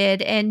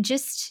edited and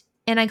just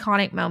an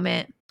iconic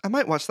moment. I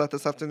might watch that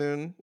this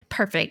afternoon.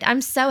 Perfect. I'm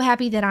so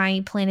happy that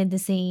I planted the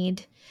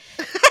seed.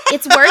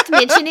 It's worth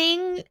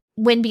mentioning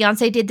when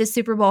Beyonce did the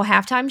Super Bowl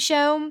halftime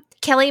show,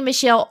 Kelly and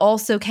Michelle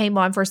also came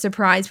on for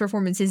surprise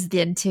performances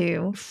then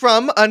too.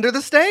 From under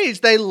the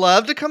stage. They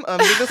love to come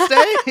under the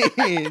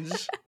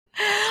stage.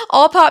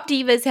 All pop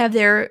divas have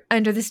their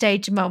under the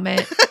stage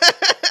moment.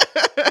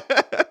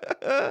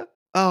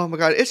 Oh my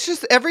God. It's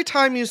just every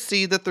time you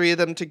see the three of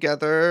them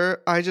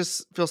together, I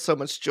just feel so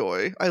much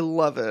joy. I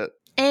love it.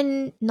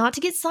 And not to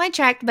get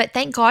sidetracked, but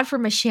thank God for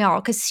Michelle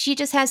because she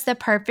just has the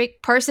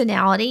perfect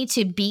personality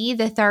to be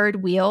the third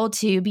wheel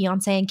to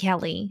Beyonce and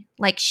Kelly.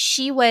 Like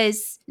she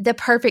was the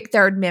perfect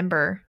third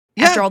member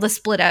after all the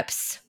split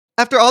ups.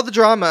 After all the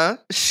drama,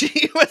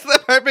 she was the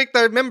perfect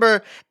third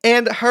member,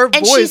 and her And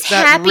voice, she's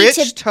that happy rich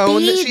to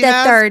tone that be she the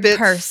has, third fits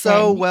person.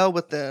 so well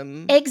with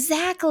them.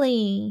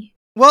 Exactly.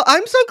 Well,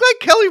 I'm so glad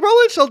Kelly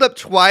Rowland showed up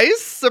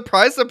twice.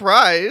 Surprise,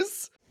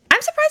 surprise.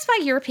 I'm surprised by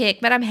your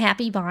pick, but I'm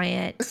happy by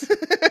it.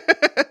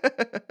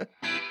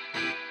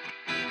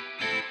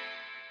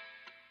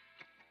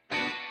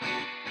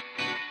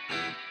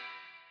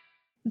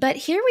 But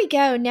here we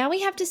go. Now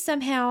we have to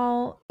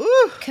somehow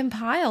Ooh,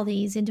 compile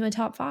these into a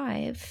top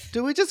 5.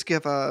 do we just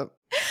give up?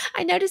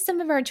 I noticed some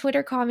of our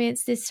Twitter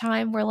comments this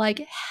time were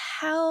like,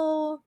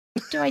 how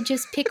do I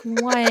just pick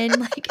one?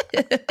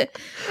 Like,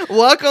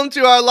 Welcome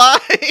to our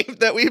life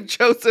that we've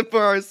chosen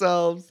for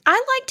ourselves. I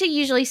like to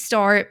usually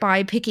start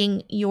by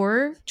picking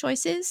your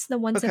choices, the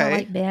ones that I Okay.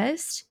 like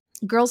best.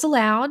 Girls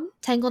Aloud,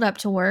 Tangled Up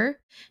Tour,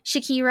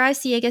 Shakira,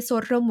 Ciega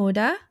Sordo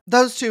Muda.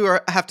 Those two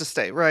have to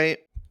stay, right?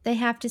 They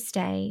have to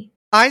stay.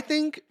 I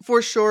think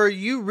for sure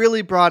you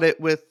really brought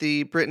it with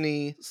the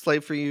Britney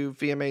Slave for You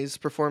VMAs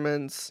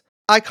performance.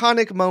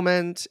 Iconic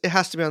moment. It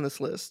has to be on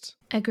this list.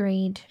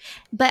 Agreed.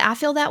 But I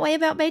feel that way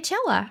about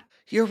Beychella.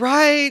 You're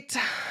right.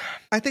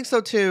 I think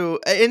so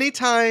too.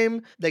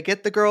 Anytime they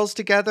get the girls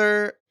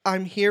together,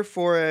 I'm here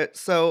for it.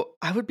 So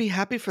I would be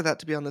happy for that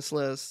to be on this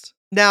list.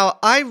 Now,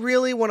 I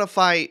really want to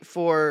fight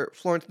for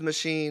Florence and the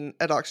Machine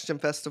at Oxygen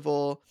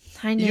Festival.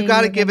 I knew You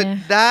got to were give gonna-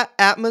 it that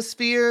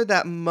atmosphere,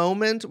 that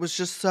moment was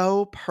just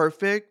so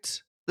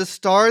perfect. The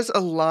stars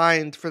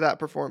aligned for that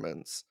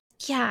performance.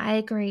 Yeah, I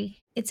agree.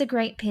 It's a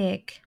great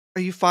pick.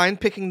 Are you fine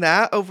picking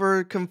that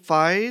over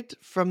Confide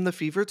from the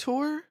Fever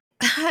Tour?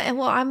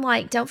 Well, I'm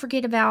like, don't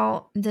forget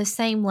about the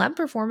Same Love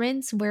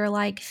performance where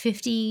like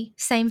 50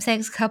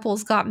 same-sex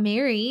couples got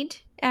married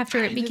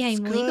after it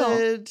became It's legal.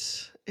 good.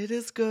 It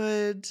is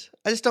good.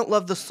 I just don't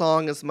love the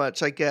song as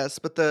much, I guess,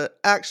 but the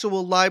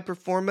actual live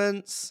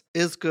performance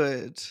is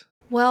good.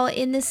 Well,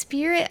 in the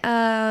spirit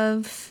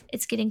of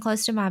it's getting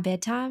close to my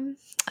bedtime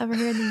over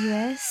here in the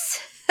US,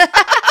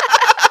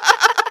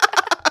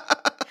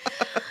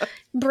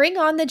 Bring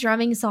On the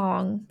Drumming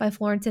Song by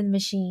Florence and the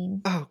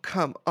Machine. Oh,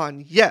 come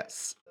on.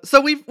 Yes. So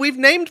we've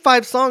named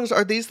 5 songs.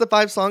 Are these the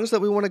 5 songs that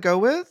we want to go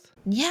with?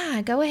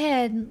 Yeah, go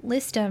ahead,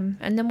 list them,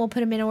 and then we'll put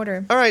them in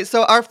order. All right,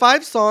 so our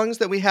 5 songs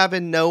that we have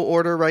in no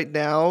order right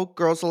now: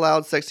 Girls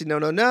Aloud, Sexy No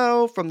No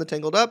No from the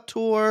Tangled Up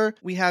tour.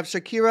 We have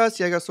Shakira,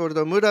 Ciega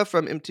Sordo Muda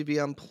from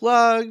MTV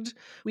Unplugged.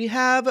 We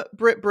have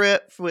Brit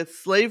with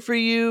Slave for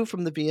You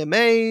from the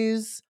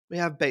VMAs. We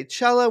have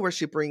Beychella, where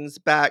she brings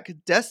back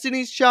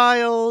Destiny's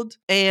Child,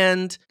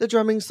 and the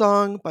drumming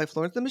song by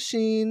Florence and the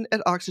Machine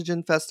at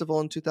Oxygen Festival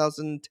in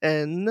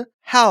 2010.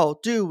 How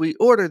do we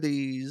order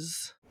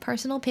these?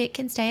 Personal pick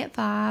can stay at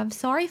 5.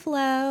 Sorry,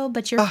 Flo,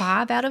 but you're Ugh.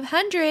 5 out of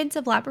hundreds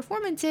of live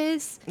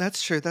performances.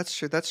 That's true, that's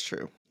true, that's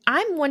true.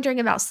 I'm wondering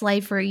about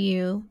Slave for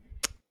You.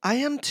 I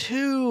am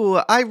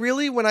too. I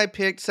really, when I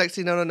picked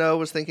Sexy No No No,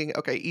 was thinking,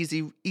 okay,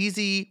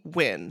 easy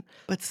win.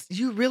 But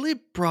you really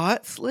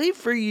brought Slave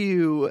for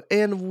You.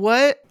 And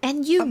what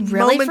And you a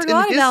really moment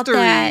forgot in about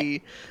that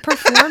history.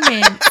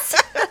 performance.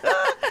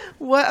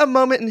 What a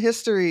moment in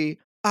history.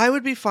 I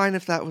would be fine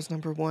if that was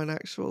number 1,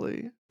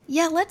 actually.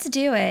 Yeah, let's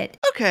do it.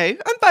 Okay,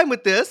 I'm fine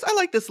with this. I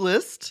like this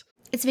list.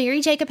 It's very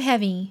Jacob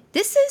heavy.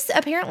 This is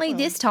apparently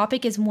this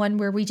topic is one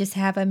where we just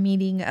have a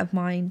meeting of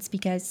minds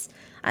because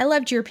I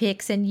loved your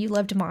picks and you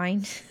loved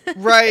mine.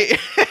 Right.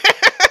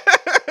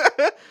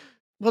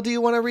 Well, do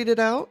you want to read it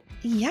out?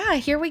 Yeah,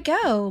 here we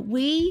go.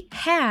 We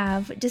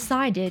have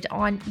decided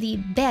on the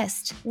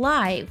best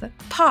live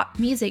pop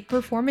music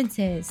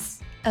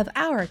performances of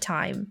our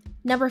time.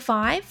 Number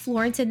 5,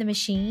 Florence and the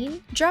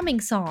Machine,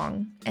 Drumming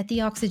Song at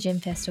the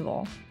Oxygen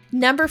Festival.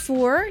 Number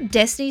 4,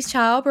 Destiny's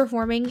Child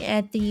performing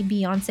at the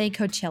Beyonce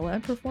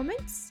Coachella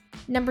performance.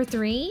 Number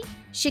 3,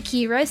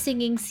 Shakira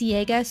singing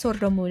Ciega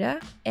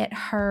Sordomuda at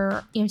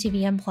her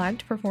MTV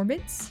Unplugged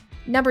performance.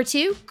 Number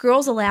 2,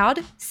 Girls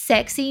Aloud,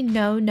 Sexy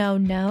No No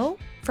No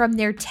from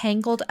their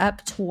Tangled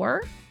Up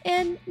tour.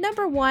 And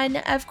number 1,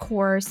 of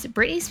course,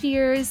 Britney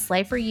Spears,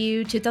 Slave For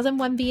You,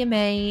 2001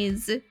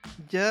 VMAs.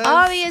 Yes,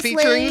 Obviously.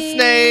 featuring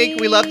Snake.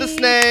 We love the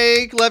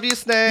Snake. Love you,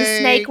 Snake. The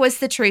Snake was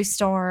the true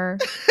star.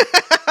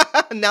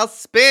 Now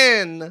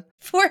spin.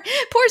 Poor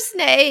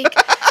Snake.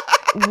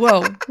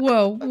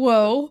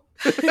 Whoa.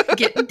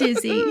 Getting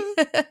dizzy.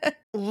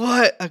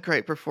 What a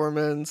great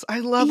performance. I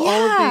love all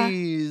Yeah. of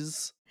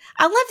these.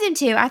 I love them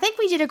too. I think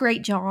we did a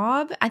great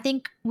job. I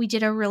think we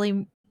did a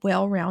really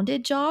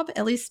well-rounded job,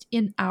 at least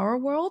in our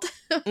world.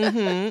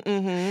 Did you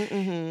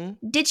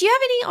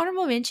have any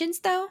honorable mentions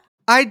though?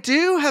 I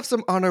do have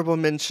some honorable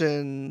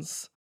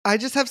mentions. I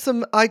just have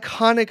some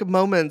iconic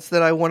moments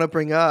that I want to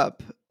bring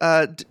up.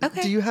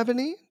 Okay. Do you have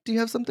any? Do you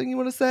have something you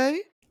want to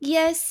say?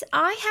 Yes,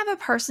 I have a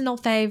personal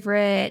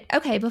favorite.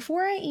 Okay,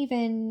 before I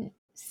even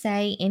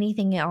say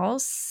anything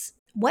else,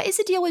 what is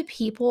the deal with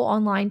people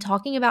online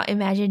talking about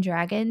Imagine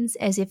Dragons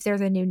as if they're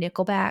the new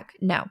Nickelback?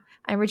 No,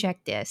 I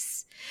reject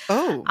this.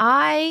 Oh.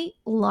 I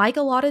like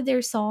a lot of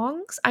their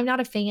songs. I'm not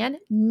a fan,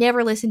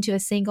 never listened to a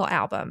single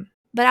album,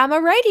 but I'm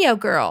a radio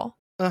girl,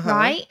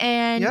 right?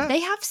 And Yeah. they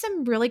have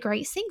some really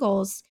great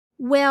singles.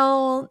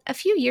 Well, a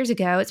few years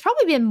ago, it's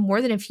probably been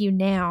more than a few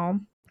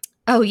now.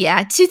 Oh,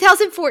 yeah,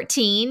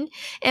 2014,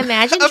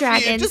 Imagine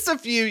Dragons. Just a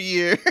few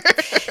years.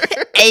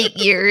 8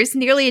 years,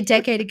 nearly a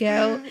decade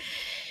ago.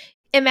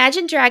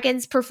 Imagine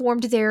Dragons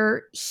performed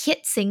their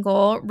hit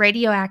single,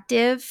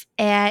 Radioactive,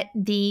 at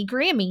the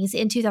Grammys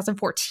in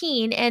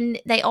 2014, and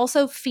they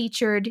also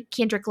featured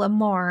Kendrick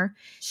Lamar.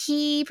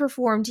 He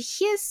performed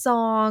his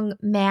song,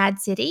 Mad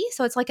City,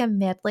 so it's like a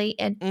medley,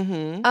 and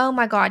oh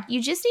my God,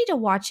 you just need to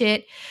watch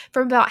it.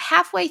 From about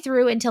halfway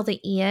through until the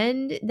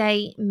end,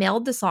 they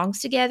meld the songs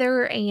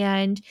together,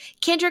 and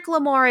Kendrick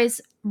Lamar is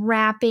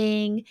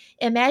rapping.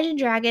 Imagine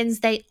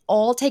Dragons, they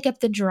all take up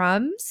the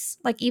drums,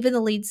 like even the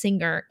lead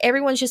singer.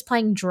 Everyone's just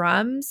playing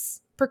drums,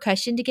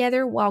 percussion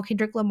together while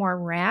Kendrick Lamar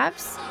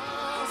raps.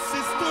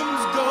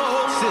 Systems go.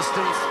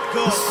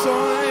 The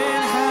sun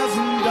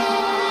hasn't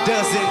died.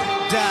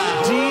 Doesn't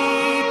die.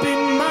 Deep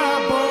in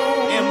my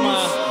bones. In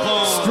my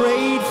bones.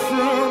 Straight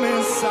from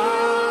inside.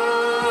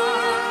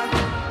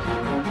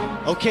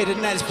 Okay,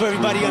 tonight is for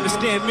everybody to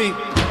understand me.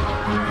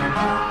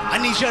 I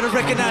need y'all to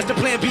recognize the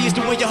plan B is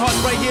to win your heart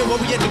right here while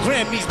we at the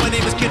Grammys. My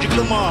name is Kendrick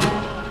Lamar.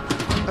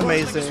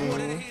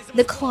 Amazing.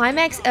 The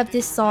climax of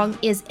this song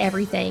is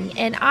everything,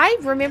 and I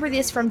remember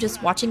this from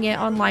just watching it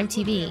on live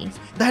TV.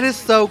 That is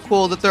so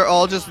cool that they're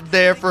all just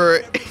there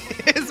for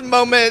his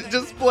moment,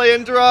 just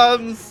playing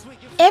drums.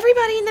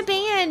 Everybody in the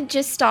band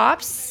just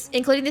stops,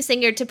 including the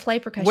singer, to play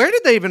percussion. Where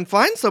did they even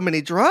find so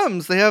many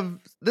drums?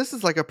 This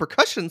is like a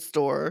percussion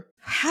store.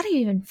 How do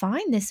you even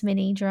find this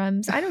many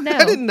drums? I don't know.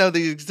 I didn't know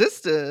they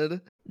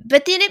existed.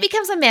 But then it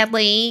becomes a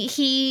medley.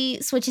 He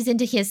switches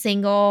into his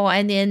single,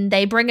 and then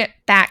they bring it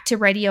back to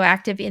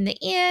Radioactive in the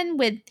end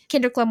with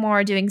Kendrick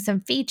Lamar doing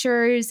some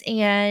features.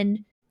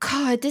 And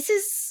God, this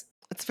is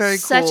It's very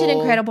such cool. an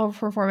incredible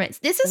performance.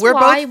 This is We're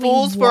why both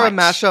fools we for a watch.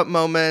 mashup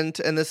moment,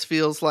 and this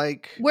feels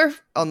like We're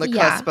on the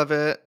yeah. cusp of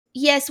it.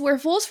 Yes, we're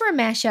fools for a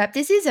mashup.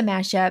 This is a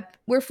mashup.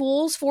 We're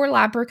fools for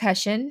live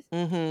percussion.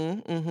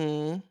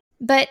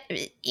 But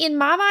in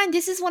my mind,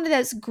 this is one of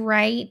those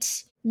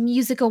great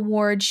music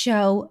award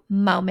show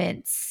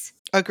moments.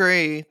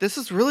 Agree. This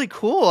is really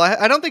cool.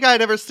 I don't think I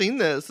had ever seen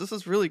this. This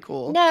is really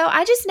cool. No,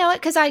 I just know it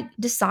because I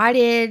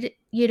decided,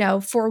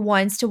 for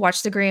once to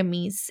watch the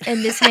Grammys.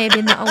 And this may have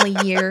been the only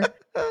year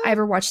I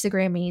ever watched the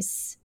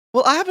Grammys.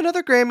 Well, I have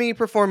another Grammy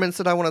performance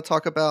that I want to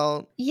talk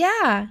about.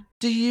 Yeah.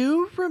 Do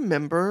you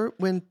remember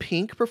when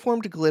Pink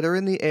performed Glitter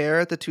in the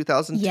Air at the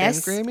 2010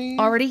 Yes. Grammy?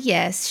 Already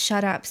yes.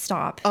 Shut up.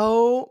 Stop.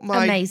 Oh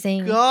my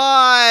Amazing.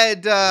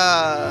 God.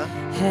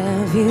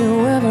 Have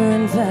you ever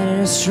invited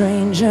a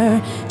stranger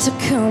to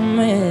come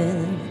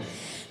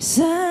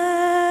inside?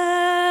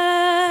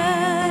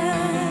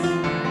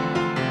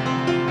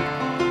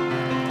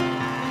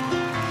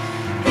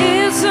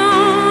 It's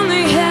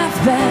only half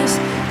past,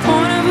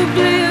 point of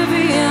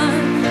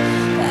oblivion,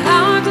 the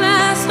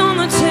hourglass on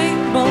the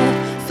table.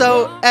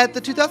 So at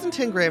the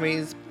 2010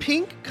 Grammys,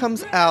 Pink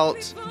comes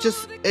out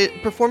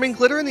performing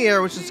Glitter in the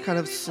Air, which is kind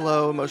of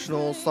slow,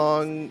 emotional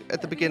song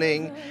at the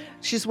beginning.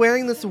 She's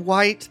wearing this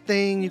white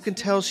thing. You can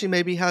tell she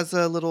maybe has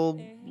a little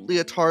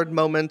leotard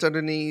moment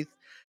underneath.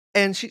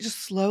 And she just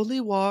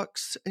slowly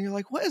walks, and you're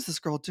like, what is this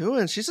girl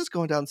doing? She's just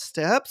going down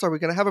steps. Are we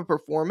going to have a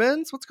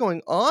performance? What's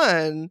going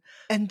on?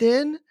 And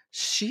then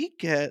she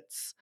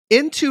gets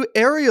into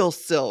aerial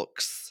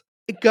silks.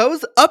 It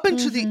goes up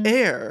into the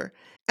air.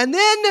 And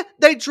then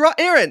they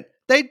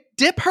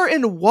dip her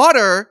in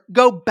water,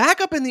 go back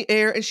up in the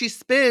air, and she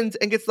spins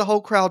and gets the whole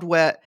crowd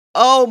wet.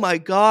 Oh my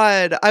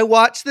God. I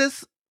watched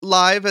this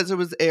live as it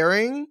was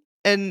airing,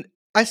 and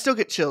I still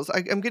get chills.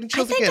 I'm getting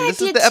chills I think again. I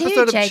This is did the too,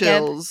 episode of Jacob.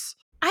 Chills.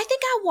 I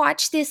think I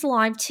watched this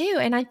live too,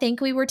 and I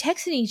think we were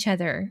texting each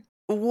other.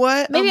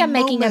 What? Maybe I'm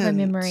making up a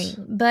moment. memory.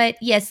 But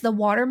yes, the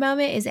water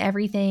moment is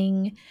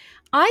everything.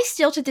 I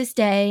still to this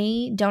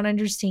day don't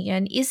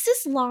understand. Is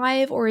this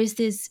live or is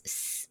this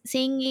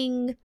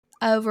singing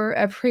over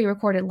a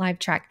pre-recorded live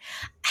track?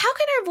 How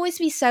can her voice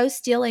be so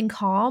still and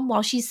calm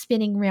while she's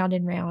spinning round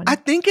and round? I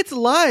think it's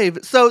live.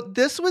 So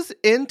this was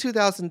in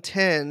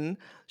 2010.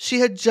 She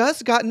had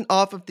just gotten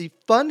off of the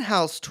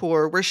Funhouse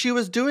tour where she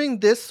was doing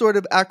this sort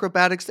of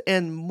acrobatics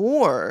and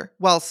more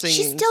while singing.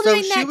 She's still So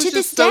doing she that was to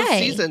just this so day.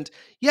 seasoned.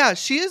 Yeah,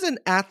 she is an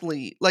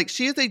athlete. Like,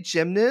 she is a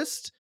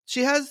gymnast.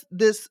 She has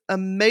this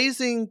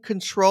amazing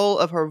control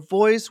of her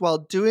voice while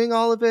doing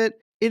all of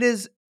it. It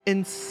is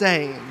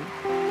insane.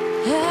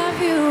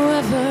 Have you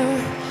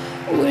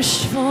ever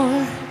wished for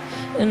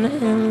an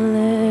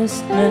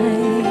endless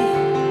night?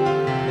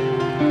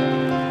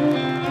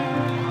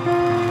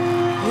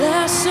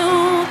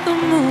 Lasso the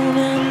moon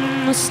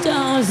and the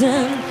stars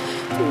and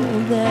pull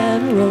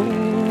that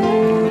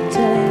road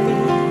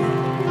tight.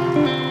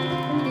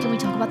 Can we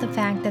talk about the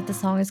fact that the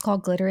song is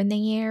called Glitter in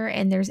the Air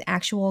and there's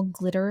actual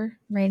glitter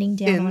raining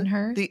down In on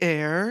her? the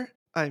air.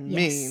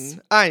 Yes.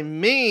 I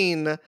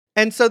mean.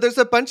 And so there's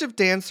a bunch of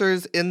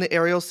dancers in the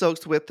aerial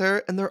silks with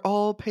her, and they're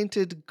all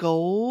painted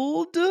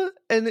gold,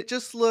 and it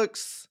just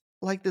looks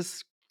like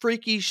this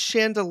freaky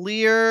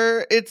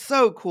chandelier. It's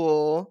so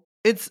cool.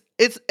 It's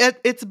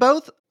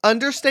both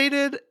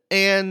understated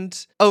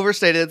and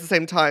overstated at the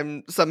same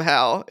time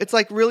somehow. It's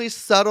like really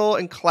subtle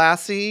and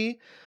classy,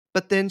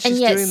 but then she's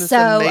and yet doing this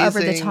so amazing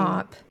over the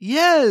top.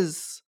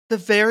 Yes. The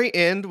very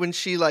end when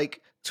she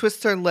like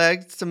twists her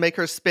legs to make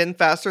her spin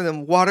faster and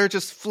then water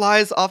just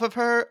flies off of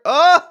her.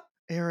 Oh,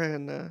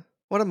 Aaron,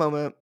 what a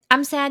moment.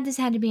 I'm sad this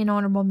had to be an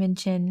honorable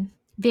mention.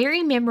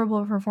 Very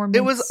memorable performance.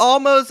 It was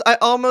I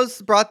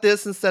almost brought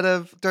this instead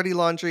of Dirty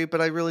Laundry, but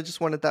I really just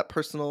wanted that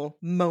personal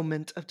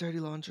moment of Dirty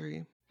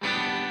Laundry.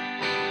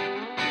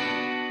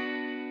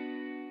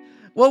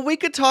 Well, we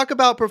could talk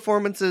about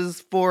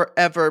performances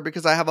forever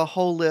because I have a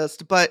whole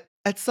list, but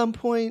at some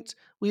point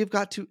we have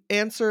got to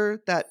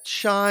answer that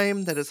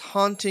chime that is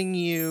haunting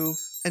you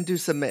and do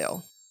some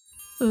mail.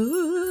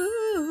 Ooh.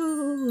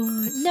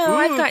 No,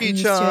 I've gotten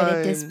used to it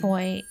at this chime.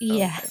 point.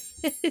 Yeah.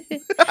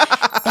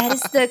 That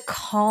is the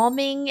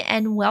calming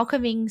and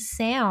welcoming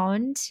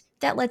sound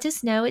that lets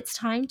us know it's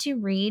time to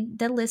read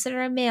the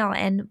listener mail.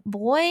 And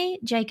boy,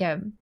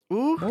 Jacob,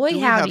 Ooh, boy, do we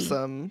howdy. have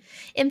some?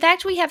 In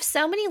fact, we have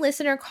so many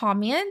listener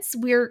comments.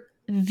 We're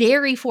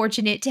very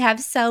fortunate to have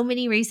so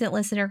many recent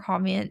listener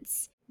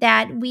comments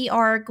that we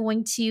are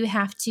going to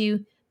have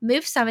to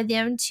move some of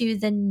them to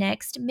the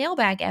next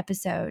mailbag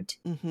episode,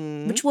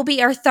 Mm-hmm. which will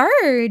be our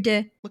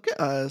third. Look at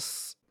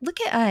us.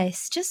 Look at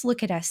us. Just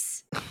look at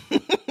us.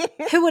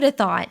 Who would have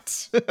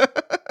thought?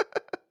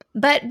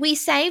 But we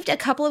saved a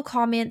couple of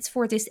comments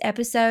for this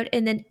episode,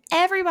 and then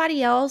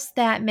everybody else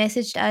that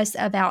messaged us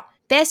about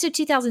Best of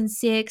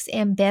 2006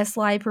 and Best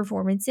Live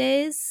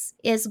Performances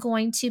is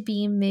going to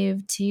be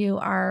moved to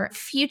our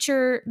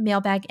future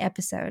mailbag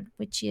episode,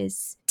 which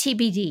is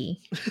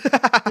TBD.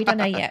 We don't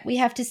know yet. We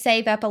have to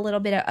save up a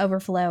little bit of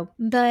overflow.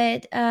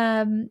 But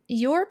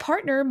your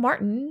partner,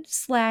 Martin,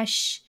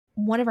 /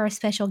 one of our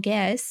special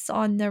guests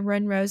on the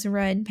Run Rose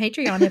Run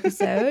Patreon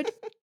episode,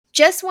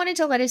 just wanted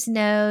to let us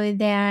know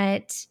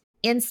that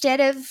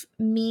instead of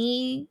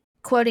me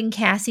quoting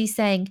Cassie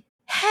saying,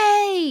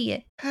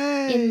 hey,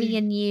 in Me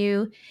and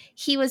You,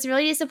 he was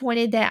really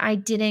disappointed that I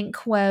didn't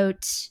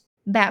quote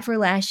Bat for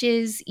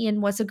Lashes in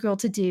What's a Girl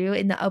to Do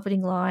in the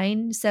opening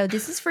line. So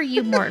this is for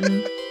you,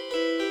 Martin.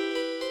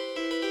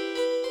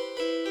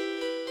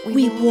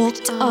 We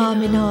walked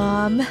arm in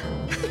arm.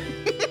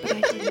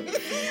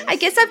 I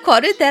guess I've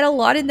quoted that a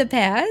lot in the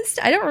past.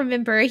 I don't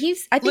remember. I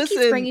think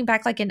he's bringing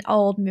back like an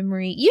old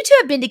memory. You two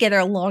have been together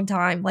a long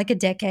time, like a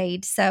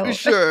decade. So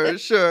Sure.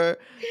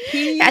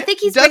 I think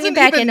he's bringing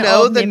back an old memory. Doesn't even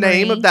know the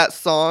name of that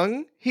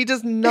song. He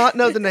does not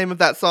know the name of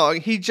that song.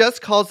 He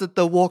just calls it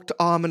the Walked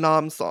Arm in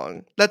Arm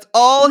song. That's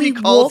all he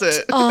calls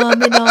it.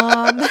 Arm in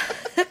arm.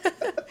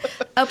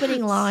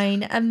 Opening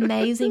line,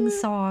 amazing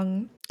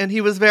song. And he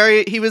was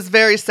very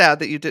sad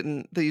that you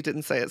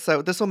didn't say it.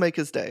 So this will make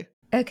his day.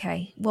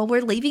 Okay. Well,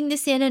 we're leaving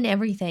this in and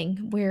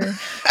everything.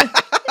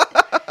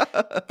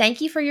 Thank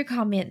you for your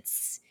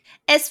comments.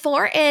 As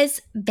far as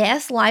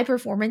best live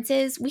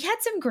performances, we had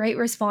some great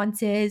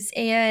responses.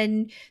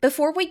 And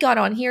before we got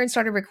on here and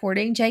started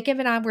recording, Jacob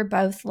and I were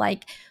both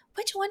like,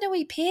 which one do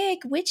we pick?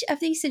 Which of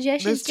these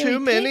suggestions do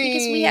we pick?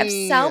 Because we have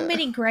so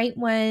many great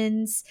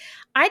ones.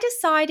 I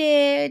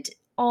decided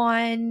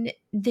on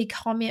the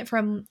comment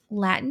from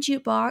Latin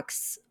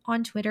Jukebox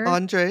on Twitter.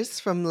 Andres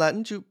from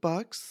Latin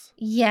Jukebox.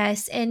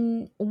 Yes,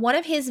 and one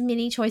of his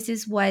many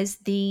choices was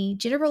the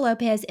Jennifer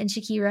Lopez and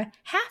Shakira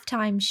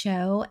halftime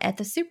show at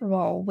the Super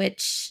Bowl,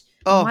 which,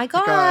 oh my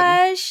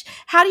gosh,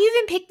 how do you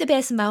even pick the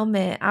best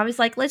moment? I was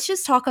like, let's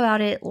just talk about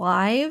it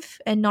live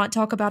and not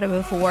talk about it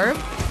before.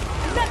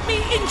 Let me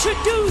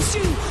introduce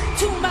you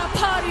to my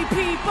party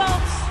people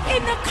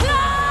in the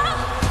club.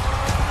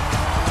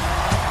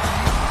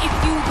 If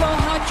you go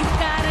hard, you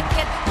gotta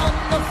get on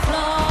the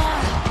floor.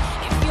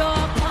 If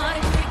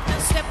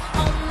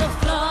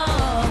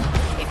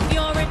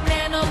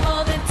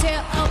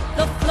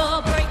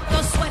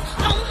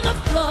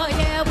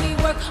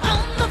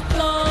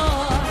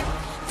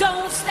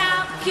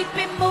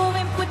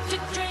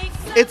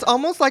It's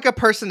almost like a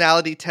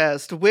personality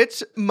test.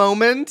 Which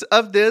moment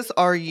of this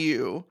are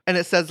you? And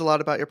it says a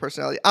lot about your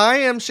personality. I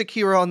am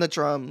Shakira on the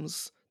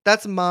drums.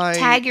 That's my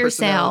Tag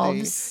personality.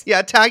 yourselves.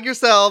 Yeah, tag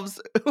yourselves.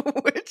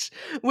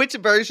 Which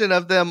version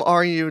of them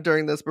are you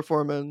during this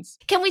performance?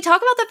 Can we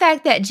talk about the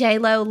fact that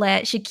J-Lo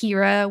let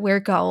Shakira wear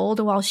gold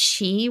while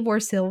she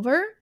wore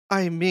silver?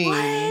 I mean,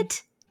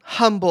 What?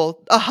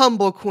 a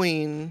humble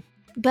queen.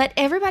 But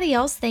everybody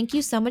else, thank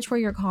you so much for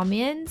your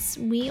comments.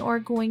 We are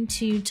going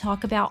to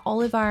talk about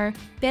all of our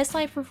best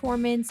live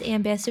performance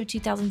and best of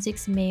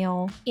 2006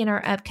 male in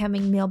our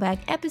upcoming mailbag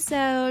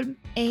episode.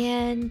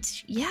 And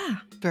yeah,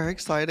 Very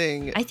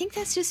exciting. I think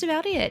that's just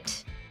about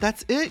it.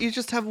 That's it. You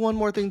just have one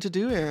more thing to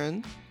do,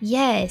 Erin.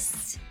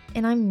 Yes,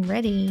 and I'm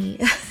ready.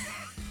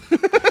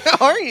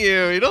 Are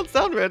you? You don't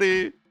sound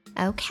ready.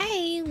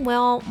 Okay,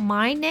 well,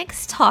 my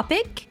next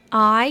topic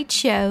I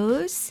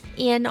chose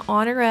in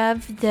honor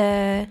of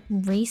the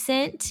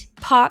recent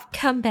pop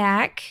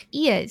comeback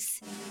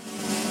is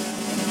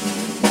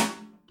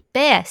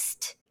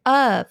Best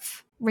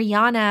of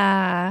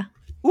Rihanna.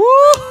 Woo!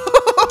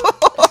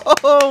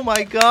 Oh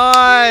my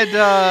God.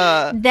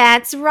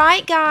 That's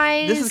right,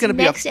 guys. This is gonna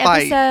be a next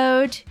fight.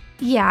 episode.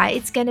 Yeah,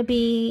 it's gonna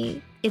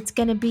be.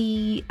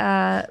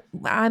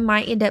 I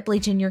might end up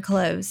bleaching your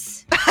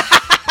clothes.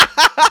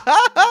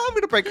 I'm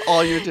going to break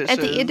all your dishes. At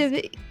the end of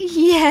it,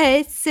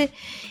 yes.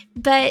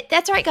 But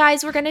that's right,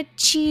 guys. We're going to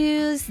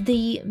choose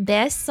the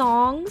best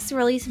songs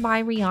released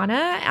by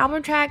Rihanna,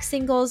 album tracks,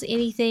 singles,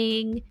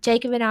 anything.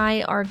 Jacob and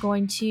I are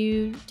going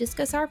to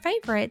discuss our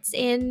favorites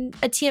and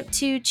attempt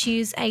to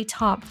choose a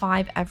top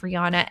 5 of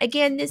Rihanna.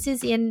 Again, this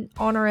is in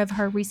honor of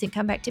her recent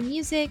comeback to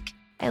music,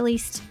 at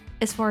least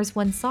as far as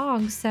one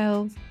song.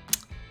 So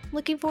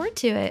looking forward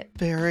to it.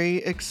 Very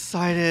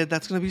excited.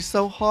 That's going to be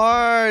so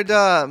hard.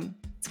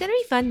 It's going to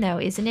be fun, though,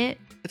 isn't it?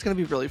 It's going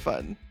to be really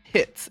fun.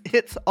 Hits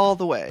all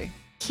the way.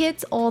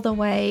 Hits all the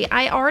way.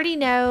 I already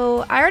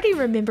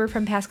remember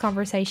from past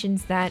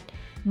conversations that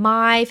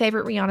my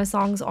favorite Rihanna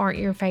songs aren't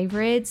your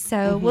favorites.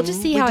 So we'll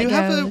just see how it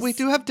goes. We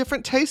do have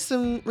different tastes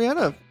in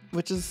Rihanna,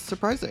 which is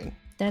surprising.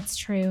 That's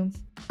true.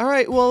 All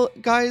right, well,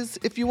 guys,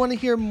 if you want to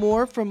hear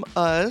more from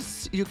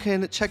us, you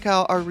can check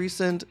out our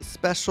recent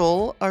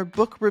special, our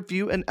book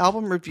review and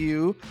album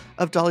review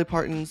of Dolly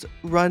Parton's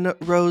Run,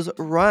 Rose,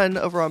 Run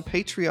over on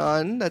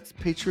Patreon. That's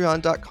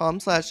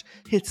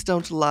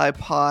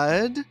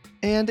patreon.com/hitsdon'tliepod.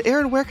 And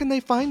Erin, where can they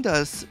find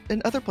us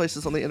and other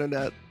places on the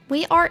internet?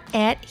 We are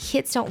at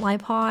Hits Don't Lie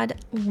Pod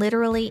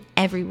literally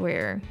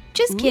everywhere.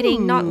 Just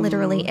kidding, not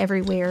literally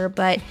everywhere,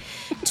 but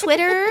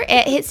Twitter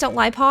at Hits Don't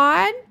Lie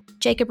Pod.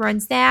 Jacob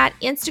runs that.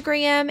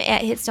 Instagram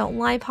at Hits Don't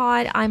Lie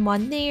Pod. I'm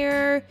on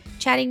there,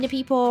 chatting to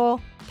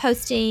people,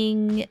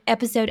 posting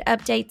episode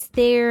updates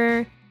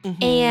there.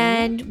 Mm-hmm.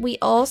 And we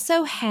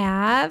also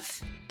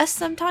have a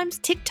sometimes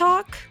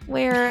TikTok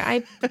where I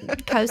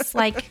post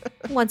like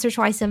once or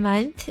twice a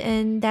month,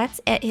 and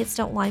that's at Hits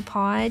Don't Lie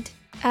Pod.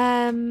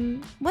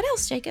 What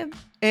else, Jacob?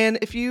 And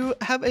if you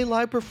have a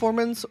live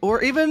performance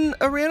or even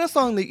a Rihanna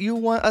song that you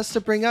want us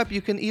to bring up,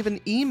 you can even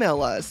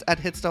email us at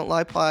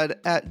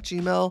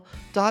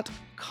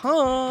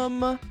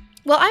hitsdon'tliepod@gmail.com.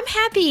 Well, I'm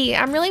happy.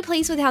 I'm really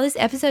pleased with how this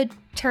episode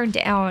turned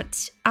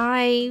out.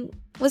 I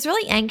was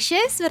really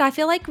anxious, but I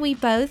feel like we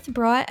both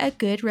brought a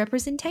good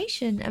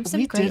representation of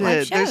some great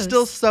live shows. There's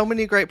still so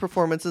many great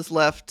performances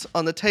left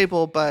on the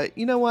table, but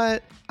you know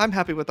what? I'm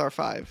happy with our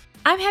 5.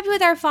 I'm happy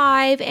with our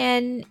 5,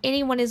 and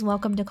anyone is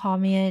welcome to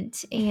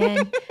comment.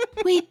 And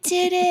we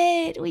did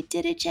it. We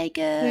did it,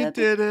 Jacob. We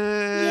did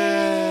it.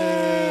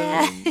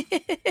 Yeah.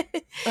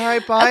 All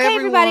right, bye, okay,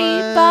 everyone.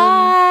 Everybody.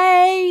 Bye.